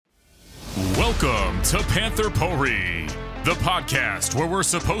Welcome to Panther Potpourri, the podcast where we're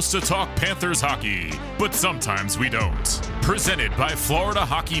supposed to talk Panthers hockey, but sometimes we don't. Presented by Florida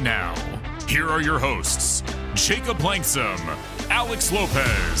Hockey Now. Here are your hosts, Jacob Langsam, Alex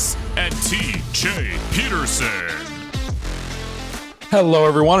Lopez, and TJ Peterson. Hello,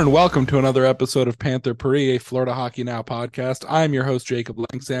 everyone, and welcome to another episode of Panther Potpourri, a Florida Hockey Now podcast. I'm your host, Jacob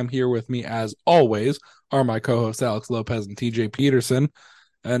Langsam. Here with me, as always, are my co-hosts, Alex Lopez and TJ Peterson.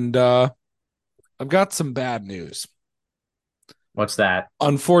 And I've got some bad news. What's that?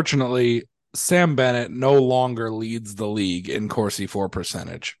 Unfortunately, Sam Bennett no longer leads the league in Corsi for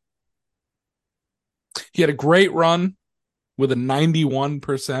percentage. He had a great run with a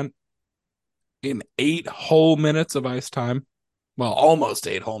 91% in 8 whole minutes of ice time. Well, almost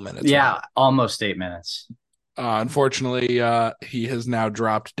 8 whole minutes. Yeah, right? Almost 8 minutes. Unfortunately, he has now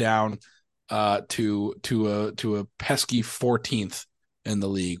dropped down to a pesky 14th in the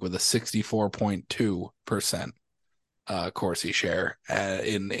league with a 64.2% Corsi share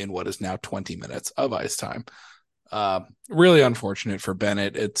in what is now 20 minutes of ice time. Really unfortunate for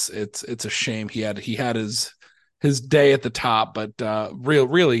Bennett. It's a shame. He had his day at the top, but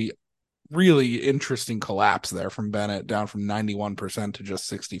really interesting collapse there from Bennett, down from 91% to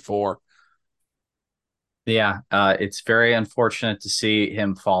just 64%. Yeah, it's very unfortunate to see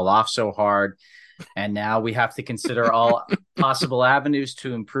him fall off so hard. And now we have to consider all possible avenues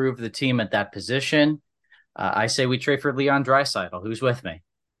to improve the team at that position. I say we trade for Leon Draisaitl. Who's with me?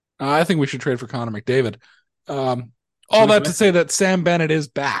 I think we should trade for Connor McDavid. All that to say that Sam Bennett is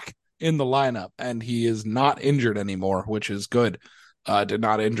back in the lineup, and he is not injured anymore, which is good. Did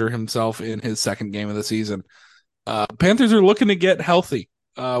not injure himself in his second game of the season. Panthers are looking to get healthy.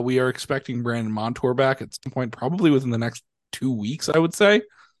 We are expecting Brandon Montour back at some point, probably within the next 2 weeks, I would say.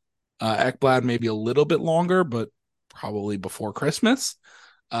 Ekblad maybe a little bit longer, but probably before Christmas.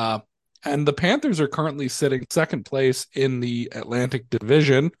 And the Panthers are currently sitting second place in the Atlantic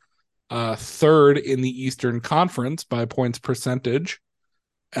Division, third in the Eastern Conference by points percentage,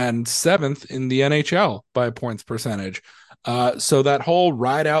 and seventh in the NHL by points percentage. So that whole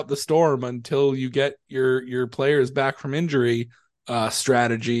ride out the storm until you get your players back from injury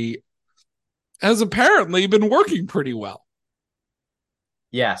strategy has apparently been working pretty well.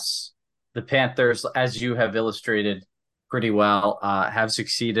 Yes, the Panthers, as you have illustrated pretty well, have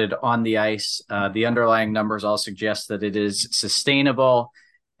succeeded on the ice. The underlying numbers all suggest that it is sustainable.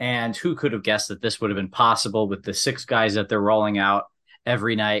 And who could have guessed that this would have been possible with the 6 guys that they're rolling out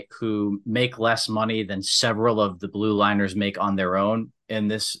every night who make less money than several of the blue liners make on their own in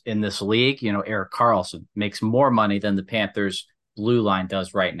this league. You know, Erik Karlsson makes more money than the Panthers blue line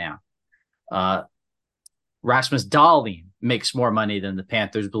does right now. Rasmus Dahlin makes more money than the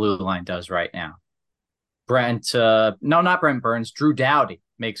Panthers blue line does right now. Not Brent Burns, Drew Doughty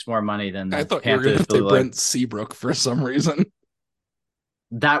makes more money than the Panthers. I thought you were going to say Brent Seabrook for some reason.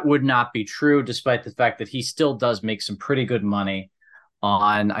 That would not be true, despite the fact that he still does make some pretty good money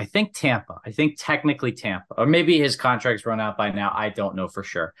on, I think, Tampa. I think technically Tampa. Or maybe his contract's run out by now. I don't know for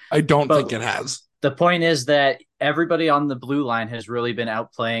sure. I don't think it has. The point is that everybody on the blue line has really been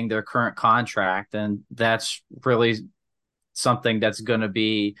outplaying their current contract, and that's really something that's going to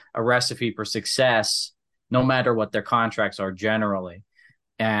be a recipe for success no matter what their contracts are generally.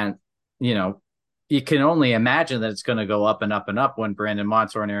 And, you know, you can only imagine that it's going to go up and up and up when Brandon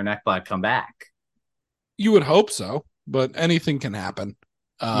Montour and Aaron Ekblad come back. You would hope so, but anything can happen.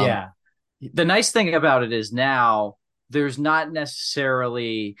 Yeah. The nice thing about it is now there's not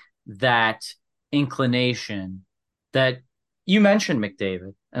necessarily that inclination that you mentioned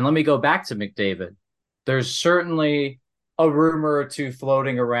McDavid. And let me go back to McDavid. There's certainly a rumor or two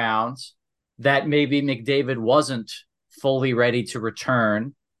floating around that maybe McDavid wasn't fully ready to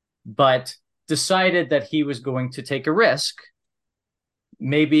return, but decided that he was going to take a risk,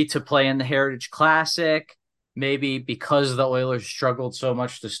 maybe to play in the Heritage Classic, maybe because the Oilers struggled so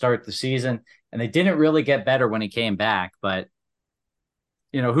much to start the season and they didn't really get better when he came back. But,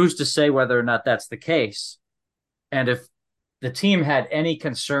 you know, who's to say whether or not that's the case? And if the team had any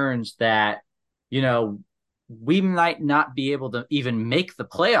concerns that, you know, we might not be able to even make the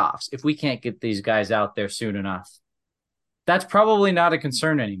playoffs if we can't get these guys out there soon enough, that's probably not a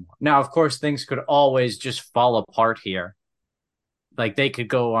concern anymore. Now, of course, things could always just fall apart here. Like they could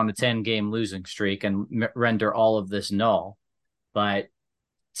go on a 10-game losing streak and render all of this null, but it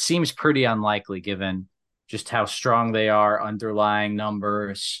seems pretty unlikely given just how strong they are, underlying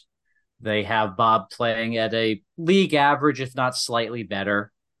numbers. They have Bob playing at a league average, if not slightly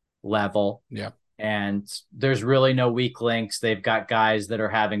better level. Yeah. And there's really no weak links. They've got guys that are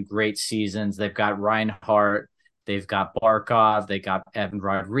having great seasons. They've got Reinhart, They've got Barkov. They got Evan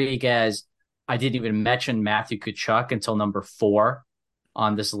Rodriguez. I didn't even mention Matthew Tkachuk until number 4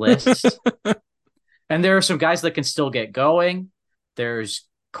 on this list. And there are some guys that can still get going. There's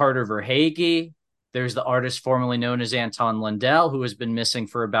Carter Verhaeghe. There's the artist formerly known as Anton Lundell, who has been missing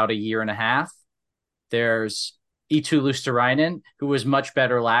for about a year and a half. There's Eetu Luostarinen, who was much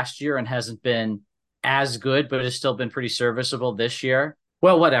better last year and hasn't been as good, but has still been pretty serviceable this year.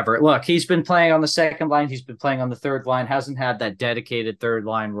 Well, whatever. Look, he's been playing on the second line. He's been playing on the third line, hasn't had that dedicated third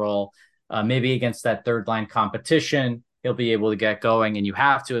line role. Maybe against that third line competition, he'll be able to get going. And you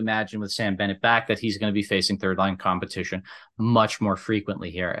have to imagine with Sam Bennett back that he's going to be facing third line competition much more frequently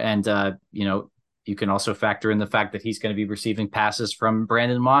here. And, you can also factor in the fact that he's going to be receiving passes from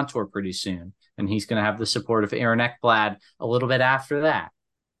Brandon Montour pretty soon. And he's going to have the support of Aaron Ekblad a little bit after that.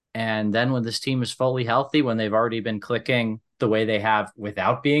 And then when this team is fully healthy, when they've already been clicking the way they have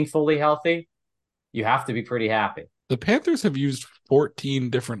without being fully healthy, you have to be pretty happy. The Panthers have used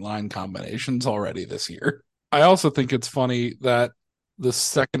 14 different line combinations already this year. I also think it's funny that the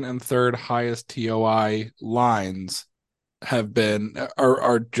second and third highest TOI lines are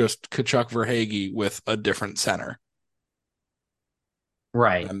just Tkachuk Verhaeghe with a different center.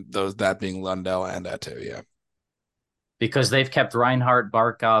 Right. And that being Lundell and Etu, yeah. Because they've kept Reinhart,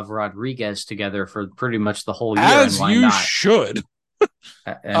 Barkov, Rodriguez together for pretty much the whole year. As and why you not? Should.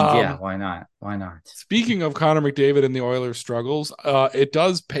 And why not? Why not? Speaking of Connor McDavid and the Oilers' struggles, it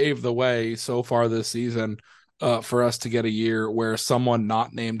does pave the way so far this season for us to get a year where someone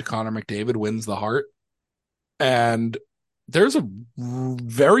not named Connor McDavid wins the Hart. And there's a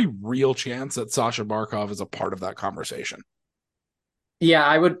very real chance that Sasha Barkov is a part of that conversation. Yeah,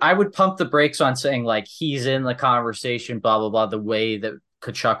 I would pump the brakes on saying like he's in the conversation, blah, blah, blah, the way that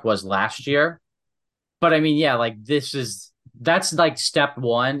Tkachuk was last year. But I mean, yeah, like that's like step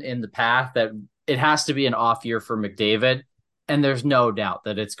one in the path that it has to be an off year for McDavid. And there's no doubt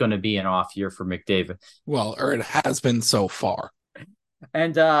that it's going to be an off year for McDavid. Well, or it has been so far.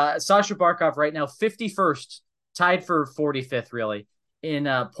 And Sasha Barkov right now, 51st, tied for 45th, really, in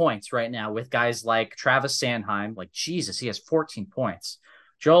points right now with guys like Travis Sanheim. Like, Jesus, he has 14 points.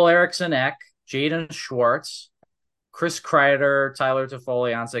 Joel Eriksson Ek, Jaden Schwartz, Chris Kreider, Tyler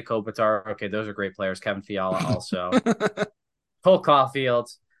Toffoli, Anze Kopitar. Okay, those are great players. Kevin Fiala also. Cole Caulfield.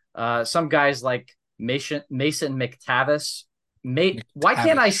 Some guys like Mason McTavish. Why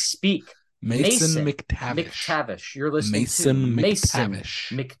can't I speak? Mason McTavish. McTavish. You're listening Mason to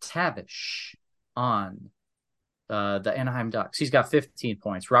McTavish. Mason McTavish on the Anaheim Ducks. He's got 15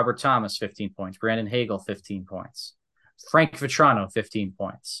 points. Robert Thomas, 15 points. Brandon Hagel, 15 points. Frank Vetrano, 15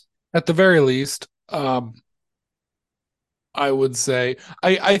 points. At the very least, I would say,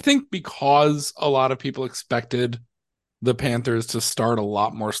 I think because a lot of people expected the Panthers to start a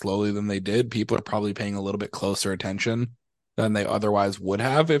lot more slowly than they did, people are probably paying a little bit closer attention than they otherwise would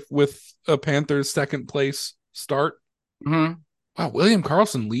have if with a Panthers second place start. Mm-hmm. Wow, William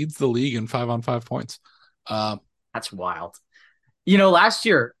Karlsson leads the league in 5-on-5 points. That's wild. Last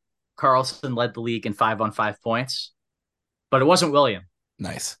year, Karlsson led the league in 5-on-5 points, but it wasn't William.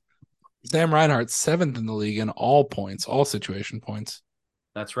 Nice. Sam Reinhart, 7th in the league in all points, all situation points.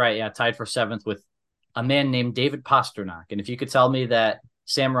 That's right. Yeah, tied for 7th with a man named David Pastrnak. And if you could tell me that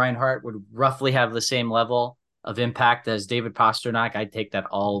Sam Reinhart would roughly have the same level of impact as David Pastrnak, I'd take that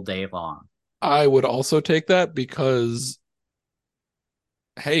all day long. I would also take that because,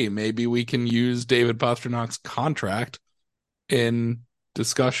 hey, maybe we can use David Pasternak's contract in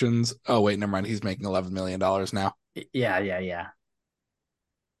discussions. Oh, wait, never mind. He's making $11 million now. Yeah.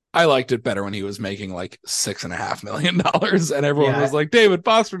 I liked it better when he was making like $6.5 million, and everyone was like, David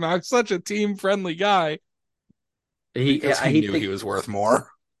Pastrnak, such a team-friendly guy. He knew he was worth more.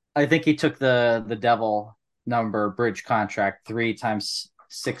 I think he took the devil number bridge contract 3 times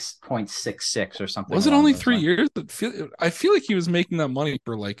 6.66 or something. Was it only 3 years? I feel like he was making that money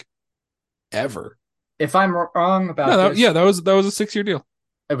for like ever. If I'm wrong about that was a 6-year deal.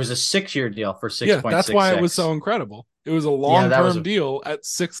 It was a 6-year deal for 6.66. Yeah, that's why it was so incredible. It was a long-term deal at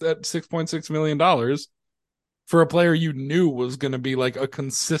 $6.6 million for a player you knew was going to be like a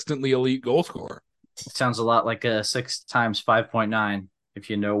consistently elite goal scorer. It sounds a lot like a 6 times 5.9, if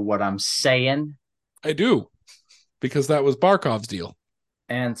you know what I'm saying. I do, because that was Barkov's deal.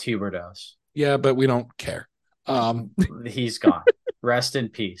 And Huberdeau's. Yeah, but we don't care. He's gone. Rest in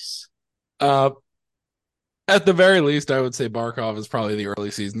peace. At the very least, I would say Barkov is probably the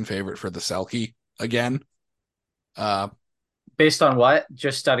early season favorite for the Selke again. Based on what?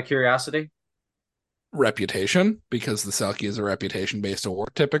 Just out of curiosity? Reputation, because the Selke is a reputation-based award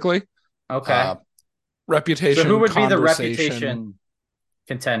typically. Okay. Reputation. So who would be the reputation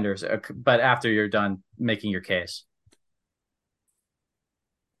contenders, but after you're done making your case.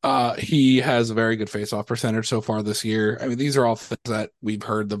 He has a very good face-off percentage so far this year. I mean, these are all things that we've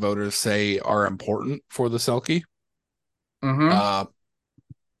heard the voters say are important for the Selke. Mm-hmm.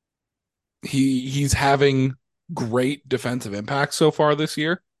 He's having great defensive impact so far this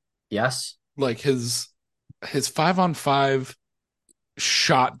year. Yes. Like his 5-on-5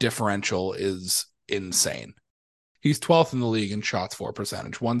 shot differential is insane. He's 12th in the league in shots for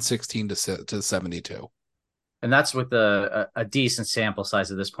percentage, 116 to 72. And that's with a decent sample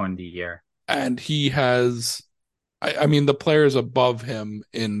size at this point of the year. And he has, I mean, the players above him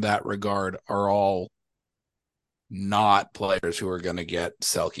in that regard are all not players who are going to get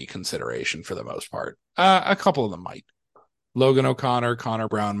Selke consideration for the most part. A couple of them might. Logan O'Connor, Connor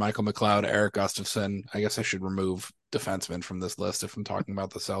Brown, Michael McLeod, Eric Gustafson. I guess I should remove defensemen from this list if I'm talking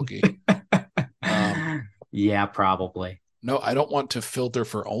about the Selke. Yeah, probably. No, I don't want to filter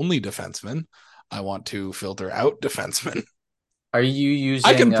for only defensemen. I want to filter out defensemen. Are you using...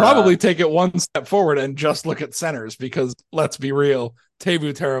 I can probably take it one step forward and just look at centers because, let's be real,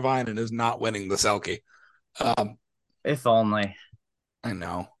 Teuvo Teravainen is not winning the Selke. If only. I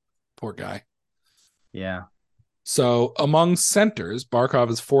know. Poor guy. Yeah. So among centers, Barkov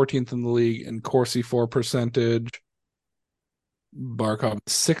is 14th in the league in Corsi for percentage. Barkov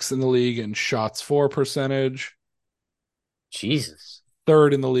is 6th in the league in shots for percentage. Jesus.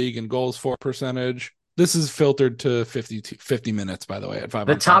 3rd in the league in goals for percentage. This is filtered to 50 minutes, by the way, at 5.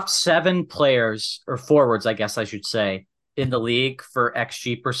 The top 7 players, or forwards, I guess I should say, in the league for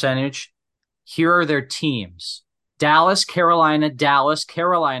XG percentage. Here are their teams. Dallas, Carolina, Dallas,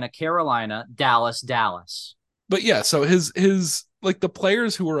 Carolina, Carolina, Dallas, Dallas. But yeah, so his like the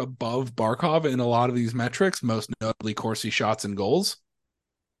players who are above Barkov in a lot of these metrics, most notably Corsi shots and goals,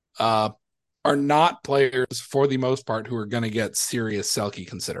 are not players for the most part who are going to get serious Selke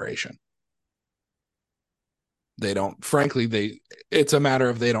consideration. They don't, frankly, it's a matter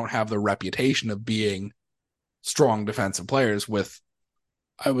of they don't have the reputation of being strong defensive players, with,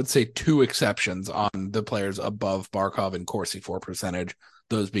 I would say, 2 exceptions on the players above Barkov and Corsi for percentage,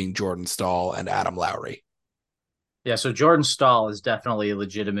 those being Jordan Staal and Adam Lowry. Yeah, so Jordan Staal is definitely a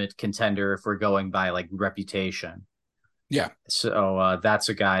legitimate contender if we're going by like reputation. Yeah. So that's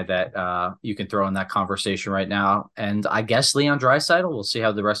a guy that you can throw in that conversation right now. And I guess Leon Draisaitl, we'll see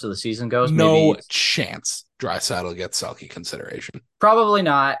how the rest of the season goes. No chance Draisaitl gets Selke consideration. Probably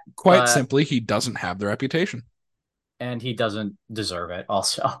not. Quite simply, he doesn't have the reputation. And he doesn't deserve it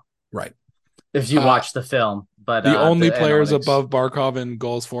also. Right. If you watch the film. But the only players above Barkov in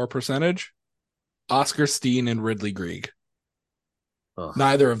goals for percentage, Oscar Steen and Ridley Grieg. Ugh.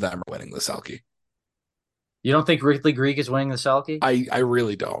 Neither of them are winning the Selke. You don't think Ridley Grieg is winning the Selke? I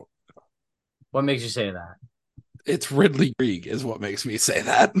really don't. What makes you say that? It's Ridley Grieg is what makes me say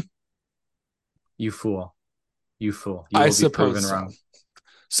that. You fool. You fool. You will be proven wrong.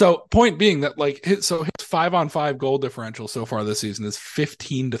 So point being that like his 5-on-5 goal differential so far this season is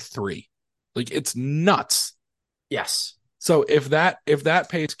 15-3. Like it's nuts. Yes. So if that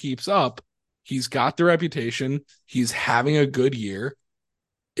pace keeps up, he's got the reputation. He's having a good year.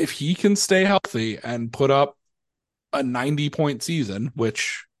 If he can stay healthy and put up a 90-point season,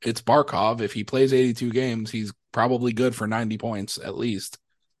 which it's Barkov, if he plays 82 games, he's probably good for 90 points at least.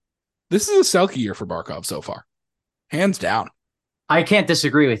 This is a Selke year for Barkov so far. Hands down. I can't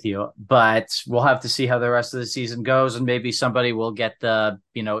disagree with you, but we'll have to see how the rest of the season goes, and maybe somebody will get the,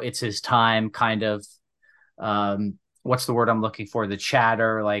 it's his time kind of, what's the word I'm looking for? The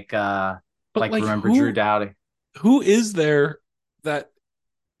chatter, like remember Drew Doughty. Who is there that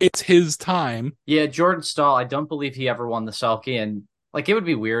it's his time? Yeah, Jordan Staal, I don't believe he ever won the Selke, and like it would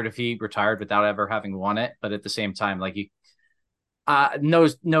be weird if he retired without ever having won it, but at the same time, like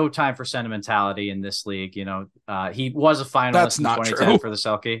no time for sentimentality in this league. He was a finalist in 2010 for the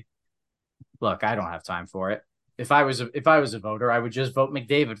Selke. Look, I don't have time for it. If I was a voter, I would just vote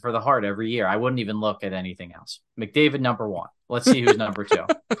McDavid for the Hart every year. I wouldn't even look at anything else. McDavid number 1. Let's see who's number 2.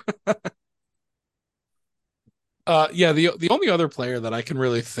 The only other player that I can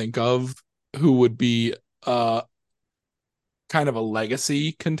really think of who would be kind of a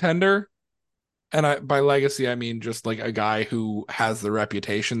legacy contender, and by legacy I mean just like a guy who has the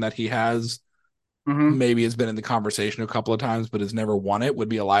reputation that he has, maybe has been in the conversation a couple of times but has never won it, would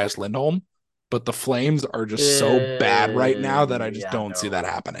be Elias Lindholm. But the Flames are just so bad right now that I just don't see that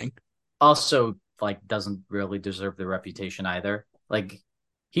happening. Also, like, doesn't really deserve the reputation either. Like,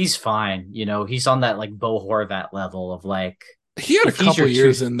 he's fine, he's on that like Bo Horvat level of like, he had a couple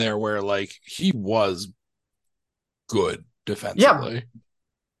years in there where like he was good defensively. Yeah.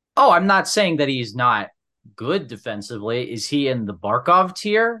 Oh, I'm not saying that he's not good defensively. Is he in the Barkov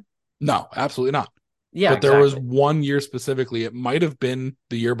tier? No, absolutely not. Yeah, but there was exactly. 1 year specifically, it might have been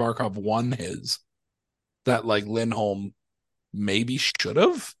the year Barkov won his, that like Lindholm maybe should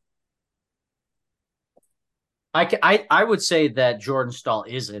have. I would say that Jordan Stahl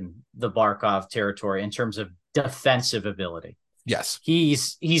is in the Barkov territory in terms of defensive ability. Yes.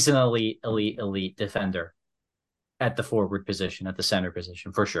 He's an elite defender at the forward position, at the center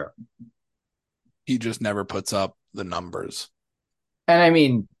position, for sure. He just never puts up the numbers. And I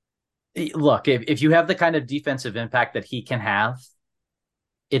mean, look, if you have the kind of defensive impact that he can have,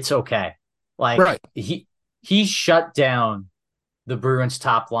 it's okay. Like Right. he shut down the Bruins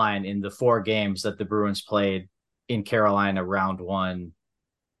top line in the 4 games that the Bruins played in Carolina round 1,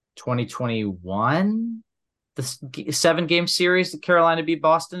 2021, the 7-game series that Carolina beat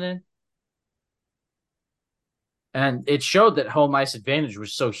Boston in. And it showed that home ice advantage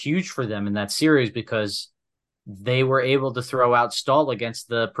was so huge for them in that series because they were able to throw out Stahl against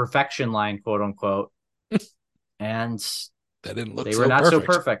the perfection line, quote unquote. And that didn't look they were so not perfect. so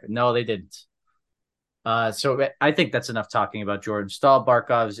perfect. No, they didn't. So I think that's enough talking about Jordan Stahl.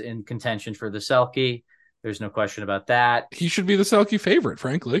 Barkov's in contention for the Selke. There's no question about that. He should be the Selke favorite,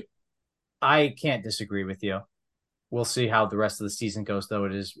 frankly. I can't disagree with you. We'll see how the rest of the season goes, though.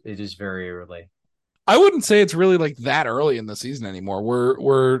 It is very early. I wouldn't say it's really like that early in the season anymore.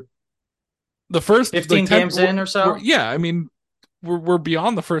 We're the first 15 games in or so. Yeah, I mean, we're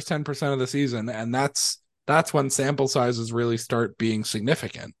beyond the first 10% of the season, and that's when sample sizes really start being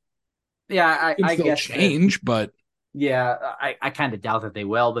significant. Yeah, I guess change, but yeah, I kind of doubt that they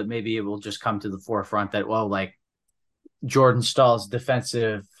will, but maybe it will just come to the forefront that, well, like Jordan Stahl's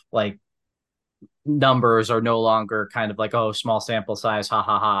defensive like numbers are no longer kind of like, oh, small sample size, ha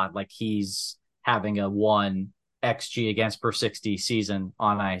ha ha. Like he's having a 1 XG against per 60 season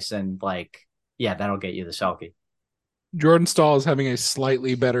on ice, and like, yeah, that'll get you the Selke. Jordan Stahl is having a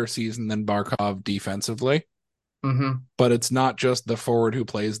slightly better season than Barkov defensively. But it's not just the forward who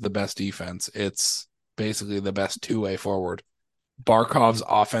plays the best defense. It's basically the best two-way forward. Barkov's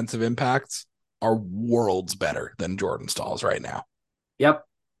offensive impacts are worlds better than Jordan Stahl's right now. Yep.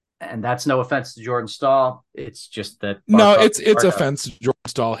 And that's no offense to Jordan Stahl. It's just that it's offense to Jordan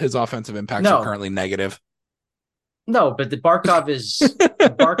Stahl. His offensive impacts are currently negative. No, but the Barkov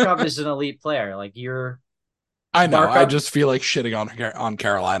is an elite player. Like I know. I just feel like shitting on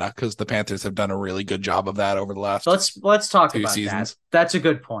Carolina because the Panthers have done a really good job of that over the last. Let's talk 2 about seasons. that. That's a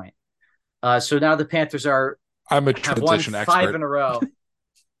good point. So now the Panthers I'm a transition have won expert. 5 in a row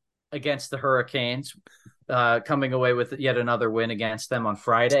against the Hurricanes, coming away with yet another win against them on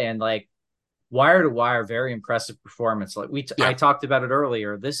Friday, and like wire to wire, very impressive performance. Like I talked about it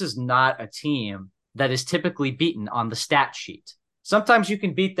earlier. This is not a team that is typically beaten on the stat sheet. Sometimes you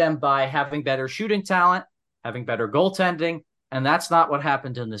can beat them by having better shooting talent, having better goaltending, and that's not what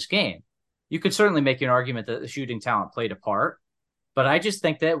happened in this game. You could certainly make an argument that the shooting talent played a part, but I just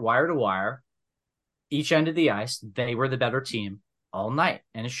think that wire to wire, each end of the ice, they were the better team all night,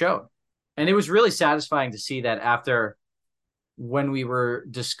 and it showed. And it was really satisfying to see that after when we were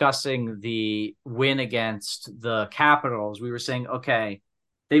discussing the win against the Capitals, we were saying, okay,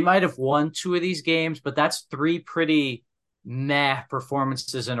 they might have won 2 of these games, but that's 3 pretty meh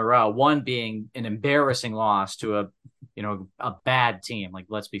performances in a row. One being an embarrassing loss to a bad team. Like,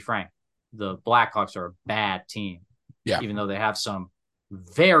 let's be frank, the Blackhawks are a bad team. Yeah. Even though they have some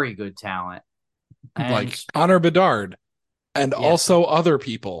very good talent. Like Connor Bedard and also other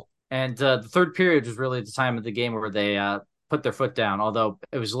people. And the third period was really the time of the game where they put their foot down, although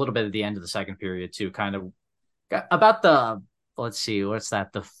it was a little bit at the end of the second period too, kind of about the, let's see, what's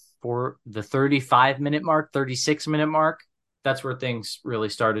that, the 35-minute mark, 36-minute mark. That's where things really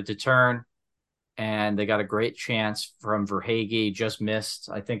started to turn. And they got a great chance from Verhaeghe, just missed.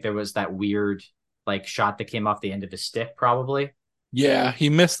 I think there was that weird like shot that came off the end of his stick, probably. Yeah, he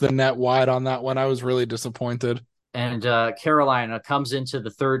missed the net wide on that one. I was really disappointed. And Carolina comes into the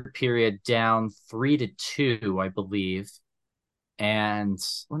third period down 3-2, I believe. And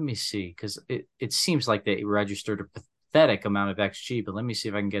let me see, because it seems like they registered a pathetic amount of XG, but let me see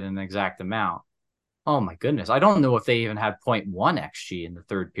if I can get an exact amount. Oh my goodness. I don't know if they even had 0.1 XG in the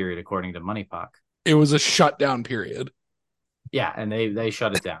third period, according to Money Puck. It was a shutdown period. Yeah, and they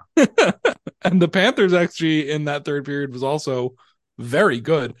shut it down. And the Panthers XG in that third period was also very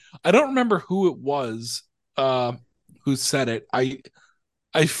good. I don't remember who it was who said it.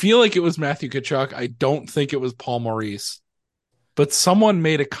 I feel like it was Matthew Tkachuk. I don't think it was Paul Maurice. But someone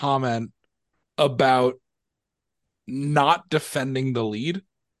made a comment about not defending the lead.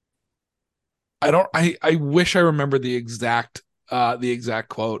 I wish I remember the exact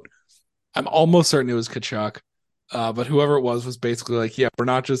quote, I'm almost certain it was Kachuk. But whoever it was basically like, yeah, we're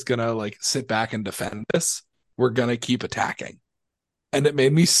not just gonna like sit back and defend this. We're gonna keep attacking. And it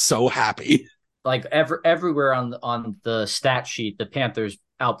made me so happy. Like everywhere on the stat sheet, the Panthers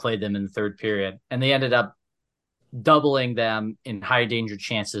outplayed them in the third period, and they ended up doubling them in high danger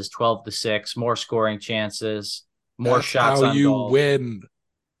chances, 12-6, more scoring chances, more That's shots how on you goal. win.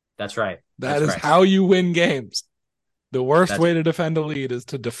 That's right. That is how you win games. The worst way to defend a lead is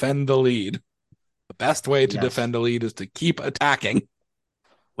to defend the lead. The best way to defend a lead is to keep attacking.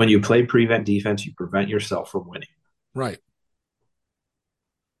 When you play prevent defense, you prevent yourself from winning. Right.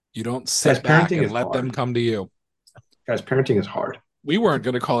 You don't sit back and let them come to you. Guys, parenting is hard. We weren't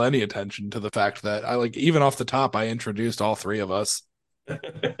going to call any attention to the fact that even off the top, I introduced all three of us.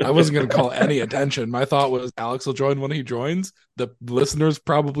 I wasn't going to call any attention. My thought was Alex will join when he joins. The listeners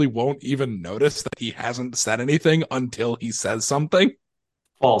probably won't even notice that he hasn't said anything until he says something.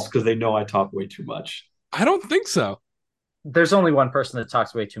 False, because they know I talk way too much. I don't think so. There's only one person that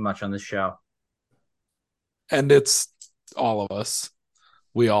talks way too much on this show. And it's all of us.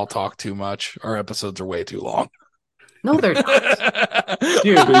 We all talk too much. Our episodes are way too long. No, they're not.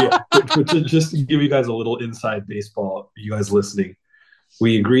 Dude, just to give you guys a little inside baseball, you guys listening,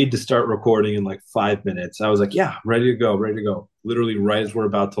 we agreed to start recording in like 5 minutes. I was like, yeah, ready to go. Literally right as we're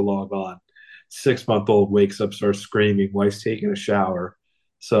about to log on. 6-month-old wakes up, starts screaming, wife's taking a shower.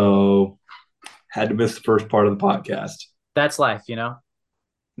 So had to miss the first part of the podcast. That's life, you know?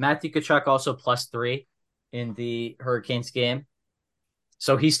 Matthew Tkachuk also +3 in the Hurricanes game.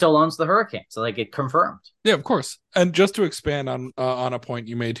 So he still owns the Hurricanes. So they get confirmed. Yeah, of course. And just to expand on a point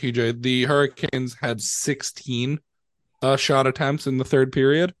you made, TJ, the Hurricanes had 16 shot attempts in the third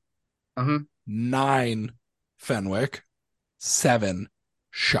period. 9 Fenwick, 7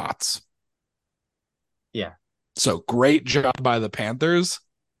 shots. Yeah. So great job by the Panthers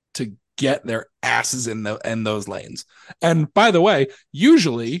to get their asses in those lanes. And by the way,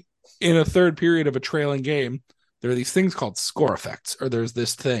 usually in a third period of a trailing game, there are these things called score effects, or there's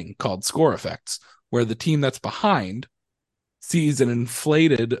this thing called score effects, where the team that's behind sees an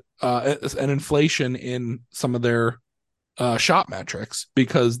inflation in some of their shot metrics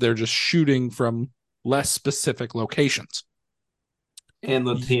because they're just shooting from less specific locations. And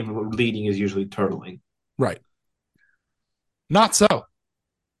the team leading is usually turtling. Right. Not so.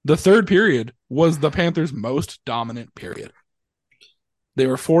 The third period was the Panthers' most dominant period. They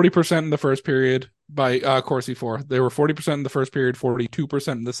were 40% in the first period by Corsi 4. They were 40% in the first period,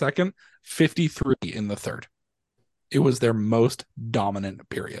 42% in the second, 53 in the third. It was their most dominant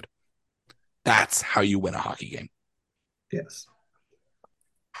period. That's how you win a hockey game. Yes.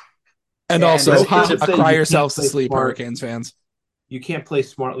 And also, cry yourselves to sleep, smart. Hurricanes fans. You can't play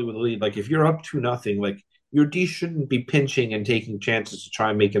smartly with a lead. Like, if you're up 2-0, like, your D shouldn't be pinching and taking chances to try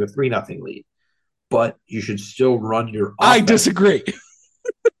and make it a 3-0 lead. But you should still run your offense. I disagree.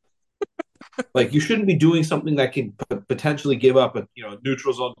 Like, you shouldn't be doing something that can potentially give up a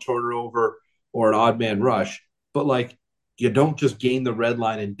neutral zone turnover or an odd man rush. But, like, you don't just gain the red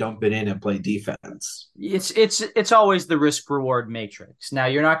line and dump it in and play defense. It's always the risk reward matrix. Now,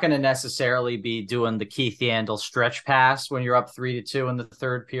 you're not going to necessarily be doing the Keith Yandel stretch pass when you're up 3-2 in the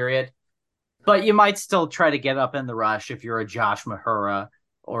third period, but you might still try to get up in the rush if you're a Josh Mahura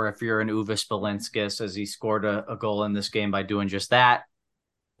or if you're an Uvis Balinskis, as he scored a goal in this game by doing just that.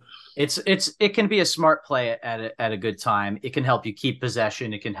 It can be a smart play at a good time. It can help you keep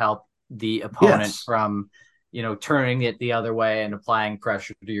possession. It can help the opponent from turning it the other way and applying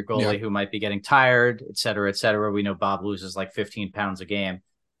pressure to your goalie who might be getting tired, et cetera, et cetera. We know Bob loses like 15 pounds a game.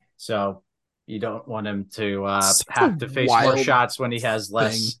 So you don't want him to have to face more shots when he has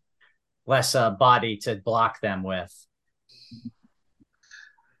less body to block them with.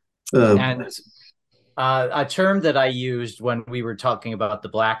 And a term that I used when we were talking about the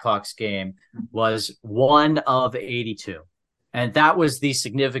Blackhawks game was 1 of 82. And that was the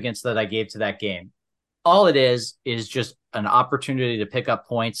significance that I gave to that game. All it is just an opportunity to pick up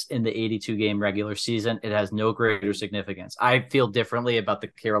points in the 82-game regular season. It has no greater significance. I feel differently about the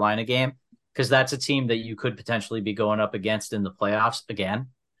Carolina game because that's a team that you could potentially be going up against in the playoffs again.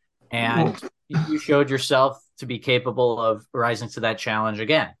 And you showed yourself to be capable of rising to that challenge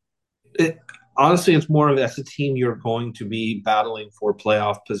again. Honestly, it's more of that's a team you're going to be battling for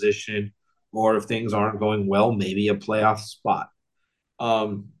playoff position, or if things aren't going well, maybe a playoff spot.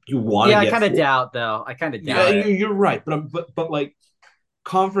 You want to? Yeah, I kind of doubt though. I kind of doubt. Yeah, you're right, but like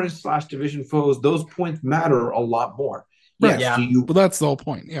conference/division foes, those points matter a lot more. Right. Yes, yeah. But that's the whole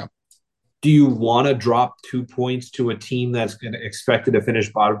point. Yeah. Do you want to drop 2 points to a team that's going to expect to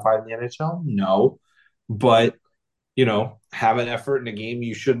finish bottom 5 in the NHL? No, but have an effort in a game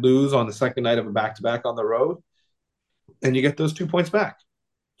you should lose on the second night of a back-to-back on the road, and you get those 2 points back.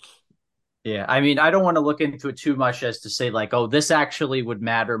 Yeah, I mean, I don't want to look into it too much as to say like, oh, this actually would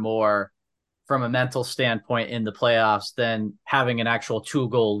matter more from a mental standpoint in the playoffs than having an actual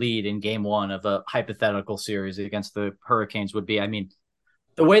 2-goal lead in game one of a hypothetical series against the Hurricanes would be. I mean,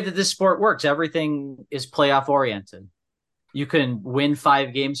 the way that this sport works, everything is playoff oriented. You can win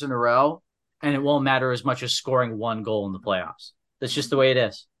 5 games in a row, and it won't matter as much as scoring 1 goal in the playoffs. That's just the way it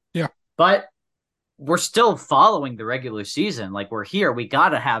is. Yeah. But we're still following the regular season. Like, we're here. We got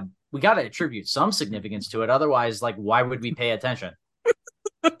to attribute some significance to it. Otherwise, like, why would we pay attention?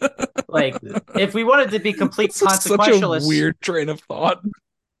 Like, if we wanted to be complete consequentialists, such a weird train of thought.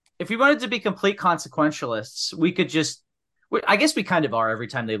 If we wanted to be complete consequentialists, we could just, I guess we kind of are every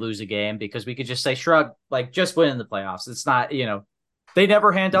time they lose a game, because we could just say, shrug, like, just win in the playoffs. It's not, they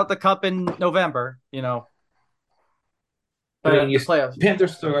never hand out the cup in November, But I mean, the playoffs,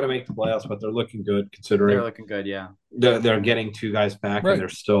 Panthers still got to make the playoffs, but they're looking good considering they're looking good. Yeah. they're getting 2 guys back, Right. and they're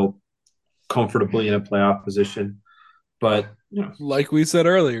still comfortably in a playoff position. But like we said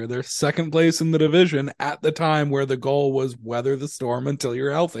earlier, they're second place in the division at the time where the goal was weather the storm until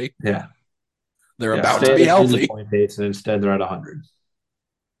you're healthy. yeah, They're about to be healthy. Point pace, and instead they're at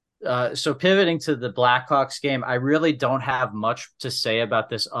 100. So pivoting to the Blackhawks game, I really don't have much to say about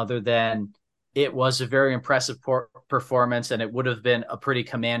this other than it was a very impressive performance, and it would have been a pretty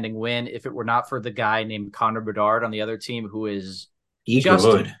commanding win if it were not for the guy named Connor Bedard on the other team, who is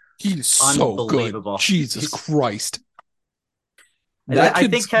good. He's so unbelievable. Good. Jesus Christ. I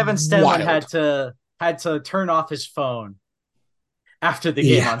think Kevin Stenlund had to turn off his phone after the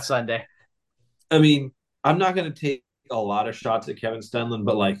game on Sunday. I mean, I'm not going to take a lot of shots at Kevin Stenlund,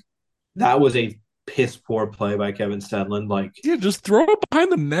 but like, that was a piss poor play by Kevin Stenlund. Like, yeah, just throw it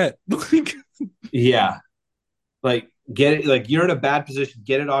behind the net. Yeah, like, get it. Like, you're in a bad position.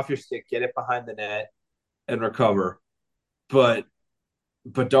 Get it off your stick. Get it behind the net and recover. But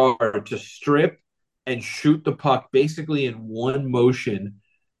Bedard to strip and shoot the puck basically in one motion,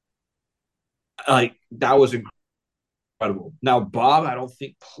 like, that was incredible. Now, Bob, I don't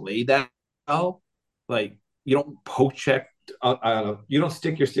think played that well. Like, you don't poke check. You don't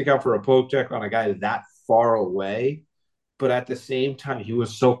stick your stick out for a poke check on a guy that far away. But at the same time, he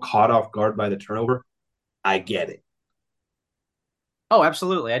was so caught off guard by the turnover. I get it. Oh,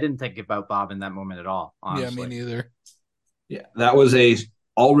 absolutely. I didn't think about Bob in that moment at all, honestly. Yeah, me neither. Yeah, that was a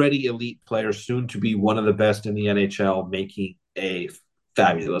already elite player, soon to be one of the best in the NHL, making a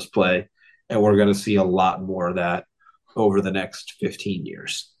fabulous play. And we're going to see a lot more of that over the next 15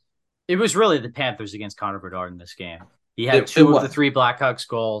 years. It was really the Panthers against Connor Bedard in this game. He had two of the 3 Blackhawks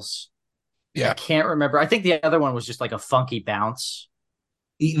goals. Yeah. I can't remember. I think the other one was just like a funky bounce.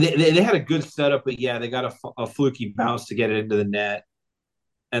 They had a good setup, but yeah, they got a fluky bounce to get it into the net.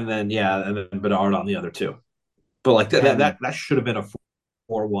 And then Bedard on the other 2. But like that should have been a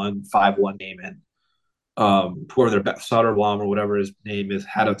 4-1, 5-1 game. And whoever their Soderblom or whatever his name is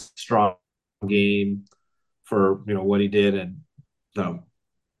had a strong game for what he did, and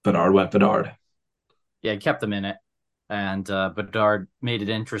Bedard went Bedard. Yeah, he kept them in it. And Bedard made it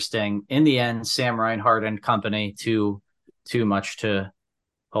interesting. In the end, Sam Reinhart and company too much to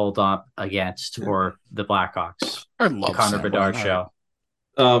hold up against for the Blackhawks. I love Connor Sam Bedard Reinhart.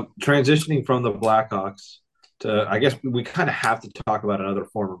 show. Transitioning from the Blackhawks to, I guess we kind of have to talk about another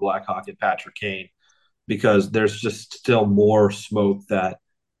former Blackhawk in Patrick Kane, because there's just still more smoke that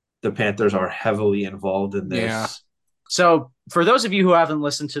the Panthers are heavily involved in this. Yeah. So for those of you who haven't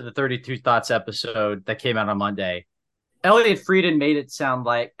listened to the 32 Thoughts episode that came out on Monday, Elliot Friedman made it sound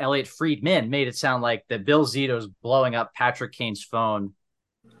like that Bill Zito's blowing up Patrick Kane's phone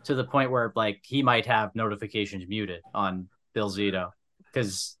to the point where like he might have notifications muted on Bill Zito,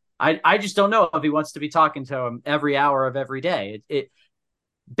 because I just don't know if he wants to be talking to him every hour of every day. It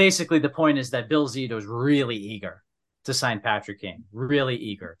basically, the point is that Bill Zito's really eager to sign Patrick Kane, really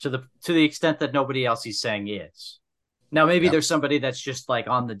eager to the extent that nobody else he's saying is. Now maybe there's somebody that's just like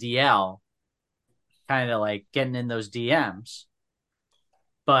on the DL, kind of like getting in those DMs.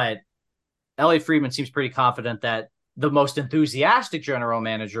 But Elliot Friedman seems pretty confident that the most enthusiastic general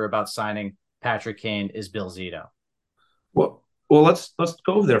manager about signing Patrick Kane is Bill Zito. Well, let's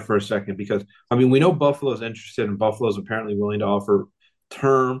go over there for a second, because I mean, we know Buffalo's interested, and Buffalo's apparently willing to offer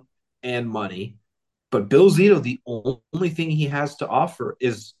term and money. But Bill Zito, the only thing he has to offer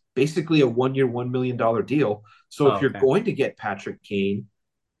is basically a 1-year, $1 million deal. So if you're going to get Patrick Kane,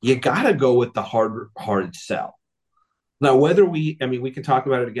 you got to go with the hard sell. Now, we can talk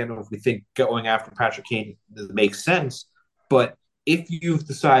about it again if we think going after Patrick Kane makes sense. But if you've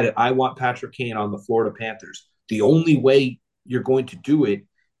decided, I want Patrick Kane on the Florida Panthers, the only way you're going to do it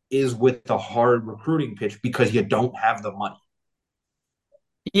is with the hard recruiting pitch because you don't have the money.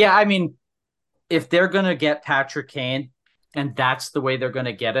 Yeah, I mean, if they're going to get Patrick Kane and that's the way they're going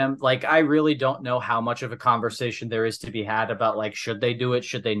to get him, like, I really don't know how much of a conversation there is to be had about, like, should they do it?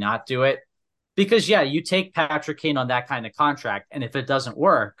 Should they not do it? Because, yeah, you take Patrick Kane on that kind of contract, and if it doesn't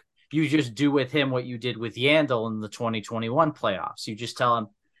work, you just do with him what you did with Yandel in the 2021 playoffs. You just tell him,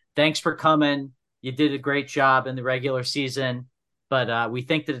 thanks for coming. You did a great job in the regular season, but we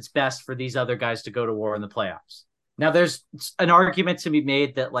think that it's best for these other guys to go to war in the playoffs. Now, there's an argument to be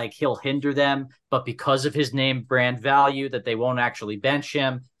made that, like, he'll hinder them, but because of his name brand value, that they won't actually bench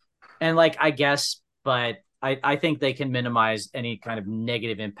him. And, like, I guess, but I think they can minimize any kind of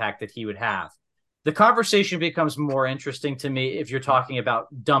negative impact that he would have. The conversation becomes more interesting to me if you're talking about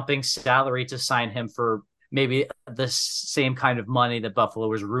dumping salary to sign him for maybe the same kind of money that Buffalo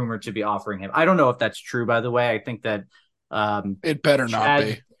was rumored to be offering him. I don't know if that's true, by the way. I think that it better not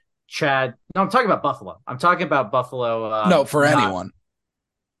be. No, I'm talking about Buffalo. I'm talking about Buffalo. No, for anyone.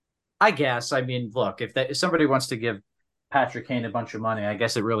 I guess. I mean, look, if somebody wants to give Patrick Kane a bunch of money, I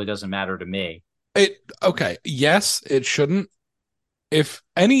guess it really doesn't matter to me. Okay. Yes, it shouldn't. If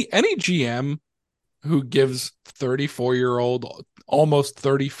any GM who gives 34-year-old, almost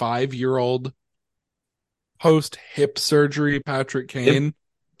 35-year-old post hip surgery Patrick Kane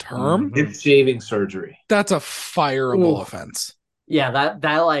term, hip shaving surgery, that's a fireable offense. Yeah,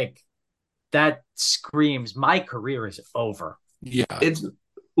 that screams my career is over. Yeah,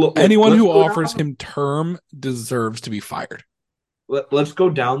 anyone who offers him term deserves to be fired. Let's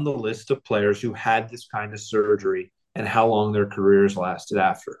go down the list of players who had this kind of surgery and how long their careers lasted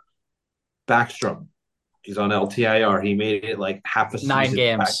after. Backstrom, he's on LTIR. He made it like half a season. 9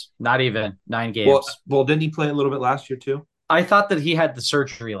 games, back. Not even 9 games. Well, didn't he play a little bit last year too? I thought that he had the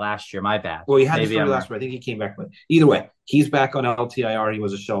surgery last year. My bad. Well, he had the surgery last year. I think he came back. Either way, he's back on LTIR. He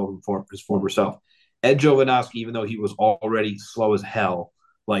was a shell of his former self. Ed Jovanovski, even though he was already slow as hell,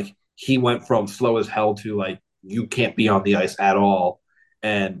 like he went from slow as hell to like you can't be on the ice at all,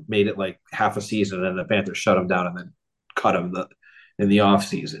 and made it like half a season. And the Panthers shut him down and then cut him in the off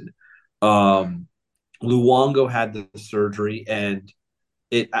season. Luongo had the surgery, and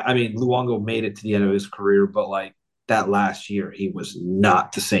Luongo made it to the end of his career, but like that last year, he was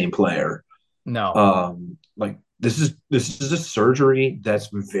not the same player. No. Like this is a surgery that's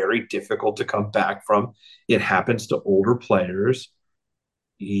very difficult to come back from. It happens to older players.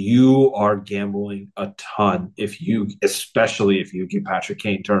 You are gambling a ton especially if you give Patrick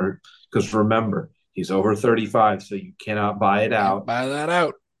Kane turn, because remember, he's over 35, so you cannot buy it out. Buy that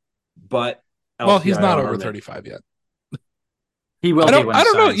out. But he's not over 35 yet. He will. I don't know. Yeah,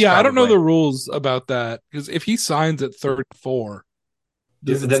 probably. I don't know the rules about that, because if he signs at 34,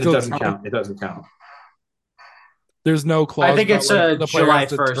 then it doesn't count. It doesn't count. There's no clause. I think it's a July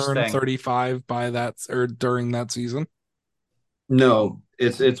 1st turn thing. 35 by that or during that season. No,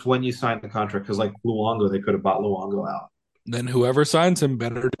 it's when you sign the contract, because like Luongo, they could have bought Luongo out. Then whoever signs him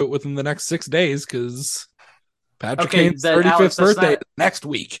better do it within the next 6 days, because Patrick Kane's 35th birthday next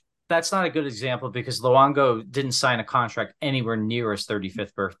week. That's not a good example, because Luongo didn't sign a contract anywhere near his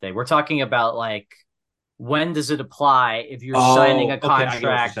 35th birthday. We're talking about like, when does it apply if you're signing a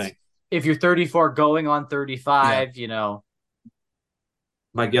contract? If you're 34 going on 35,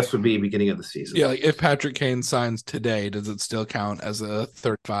 My guess would be beginning of the season. Yeah, like if Patrick Kane signs today, does it still count as a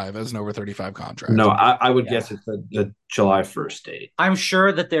 35, as an over 35 contract? No, I would guess it's the July 1st date. I'm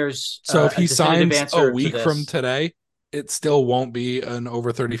sure that there's so if he signs a week from today, it still won't be an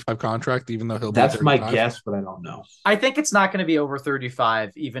over 35 contract, even though he'll be 35. That's my guess, but I don't know. I think it's not going to be over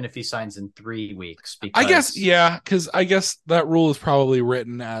 35, even if he signs in 3 weeks. I guess, because I guess that rule is probably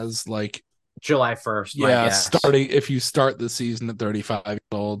written as like July 1st. Yeah, starting if you start the season at 35 years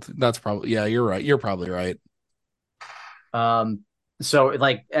old, that's probably you're right. You're probably right. So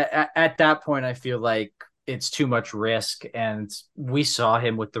like at that point, I feel like it's too much risk, and we saw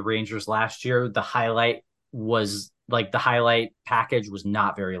him with the Rangers last year. The highlight package was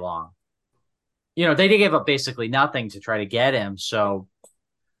not very long. They gave up basically nothing to try to get him, so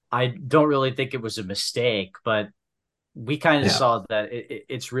I don't really think it was a mistake, but we kind of saw that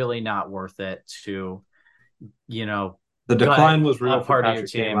it's really not worth it to, the decline was real for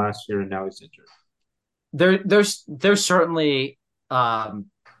Patrick Kane last year, and now he's injured. There's certainly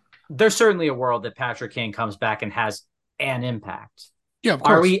a world that Patrick Kane comes back and has an impact. Yeah, of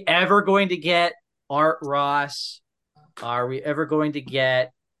course. Are we ever going to get Art Ross? Are we ever going to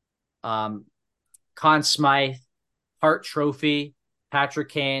get Conn Smythe, Hart Trophy, Patrick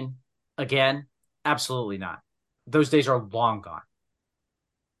Kane again? Absolutely not. Those days are long gone.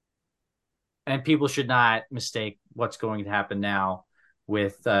 And people should not mistake what's going to happen now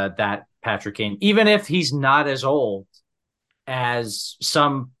with that Patrick Kane, even if he's not as old as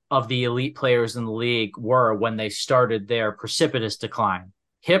some of the elite players in the league were when they started their precipitous decline.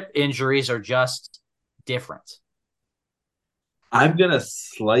 Hip injuries are just different. I'm going to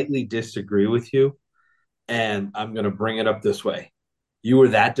slightly disagree with you, and I'm going to bring it up this way. You were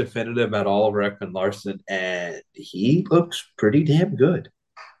that definitive about Oliver Ekman-Larsson, and he looks pretty damn good.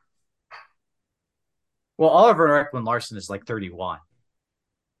 Well, Oliver Ekman-Larsson is like 31.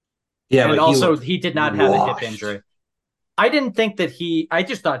 Yeah, and but also he did not have a hip injury. I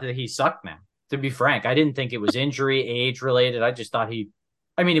just thought that he sucked, man. To be frank, I didn't think it was injury, age related. I just thought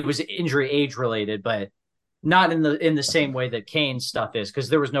it was injury, age related, but not in the same way that Kane's stuff is, because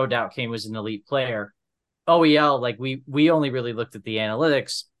there was no doubt Kane was an elite player. OEL, like we only really looked at the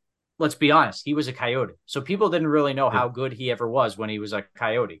analytics. Let's be honest, he was a Coyote, so people didn't really know how good he ever was when he was a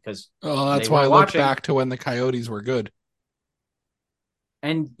Coyote. Because that's why I look back to when the Coyotes were good.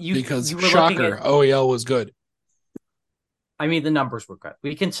 And because shocker, OEL was good. I mean, the numbers were good.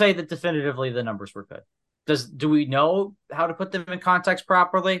 We can say that definitively the numbers were good. Do we know how to put them in context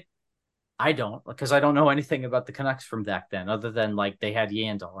properly? I don't, because I don't know anything about the Canucks from back then, other than like they had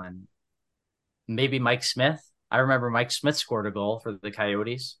Yandel and maybe Mike Smith. I remember Mike Smith scored a goal for the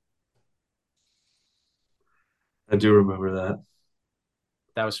Coyotes. I do remember that.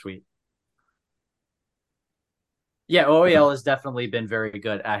 That was sweet. Yeah, OEL has definitely been very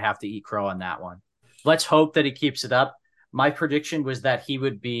good. I have to eat crow on that one. Let's hope that he keeps it up. My prediction was that he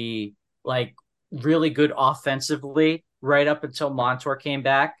would be like really good offensively right up until Montour came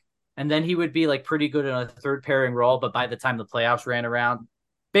back. And then he would be like pretty good in a third pairing role. But by the time the playoffs ran around,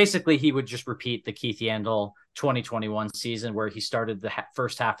 basically he would just repeat the Keith Yandel 2021 season where he started the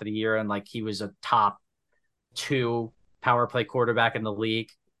first half of the year and like he was a top 2 power play quarterback in the league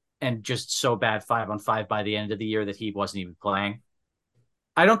and just so bad 5-on-5 by the end of the year that he wasn't even playing.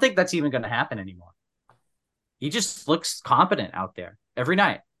 I don't think that's even going to happen anymore. He just looks competent out there every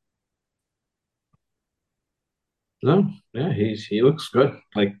night. No, yeah, he looks good.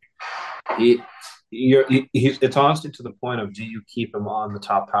 Like it's honestly to the point of, do you keep him on the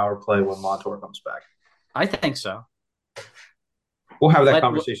top power play when Montour comes back? I think so. We'll have that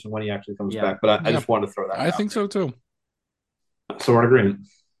conversation when he actually comes back, but I just wanted to throw that out. I think so too. So we're in agreement.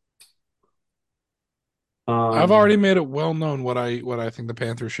 I've already made it well known what I think the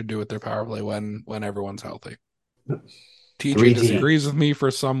Panthers should do with their power play when everyone's healthy. TJ disagrees with me for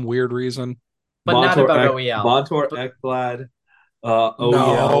some weird reason, but Montour, not about OEL. Montour, Ekblad,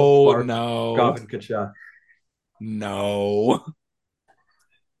 OEL, Barkov, and Kachuk. No.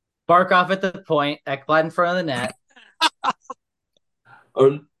 Barkov at the point, Ekblad in front of the net.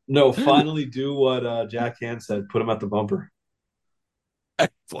 Or no, finally do what Jack Hand said. Put him at the bumper.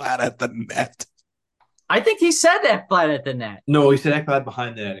 Ekblad at the net. I think he said Ekblad at the net. No, he said Ekblad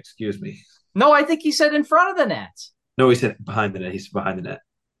behind the net. Excuse me. No, I think he said in front of the net. No, he said behind the net. He said behind the net.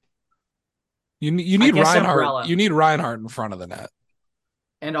 You need Reinhart. Umbrella. You need Reinhart in front of the net,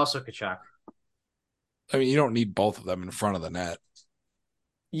 and also Kachuk. I mean, you don't need both of them in front of the net.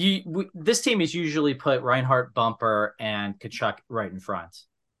 This team is usually put Reinhart bumper and Kachuk right in front.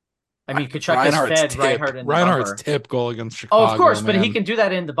 I mean, Kachuk has fed Reinhart in the Reinhart's bumper. tip goal against Chicago. Oh, of course, man. But he can do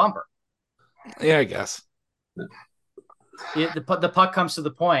that in the bumper. Yeah, I guess. The puck comes to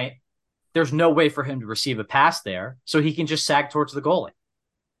the point. There's no way for him to receive a pass there, so he can just sag towards the goalie.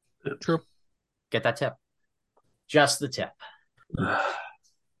 True. Get that tip. Just the tip. All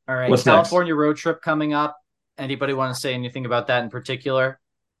right. What's California next? Road trip coming up. Anybody want to say anything about that in particular?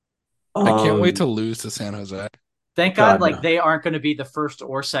 I can't wait to lose to San Jose. Thank God no. They aren't going to be the first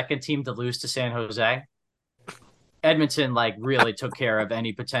or second team to lose to San Jose. Edmonton really took care of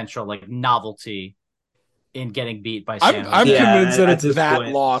any potential novelty in getting beat by San Jose. I'm convinced that it's that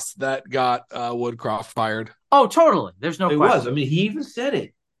loss that got Woodcroft fired. Oh, totally. There's no question. It was. I mean, he even said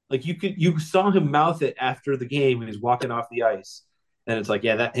it. You saw him mouth it after the game when he was walking off the ice. And it's like,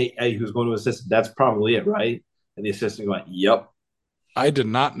 yeah, he was going to assistant. That's probably it, right? And the assistant going, yep. I did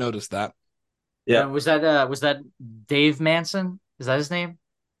not notice that. Yeah. Was that Dave Manson? Is that his name?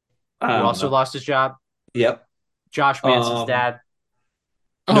 Who also lost his job? Yep. Josh Manson's dad.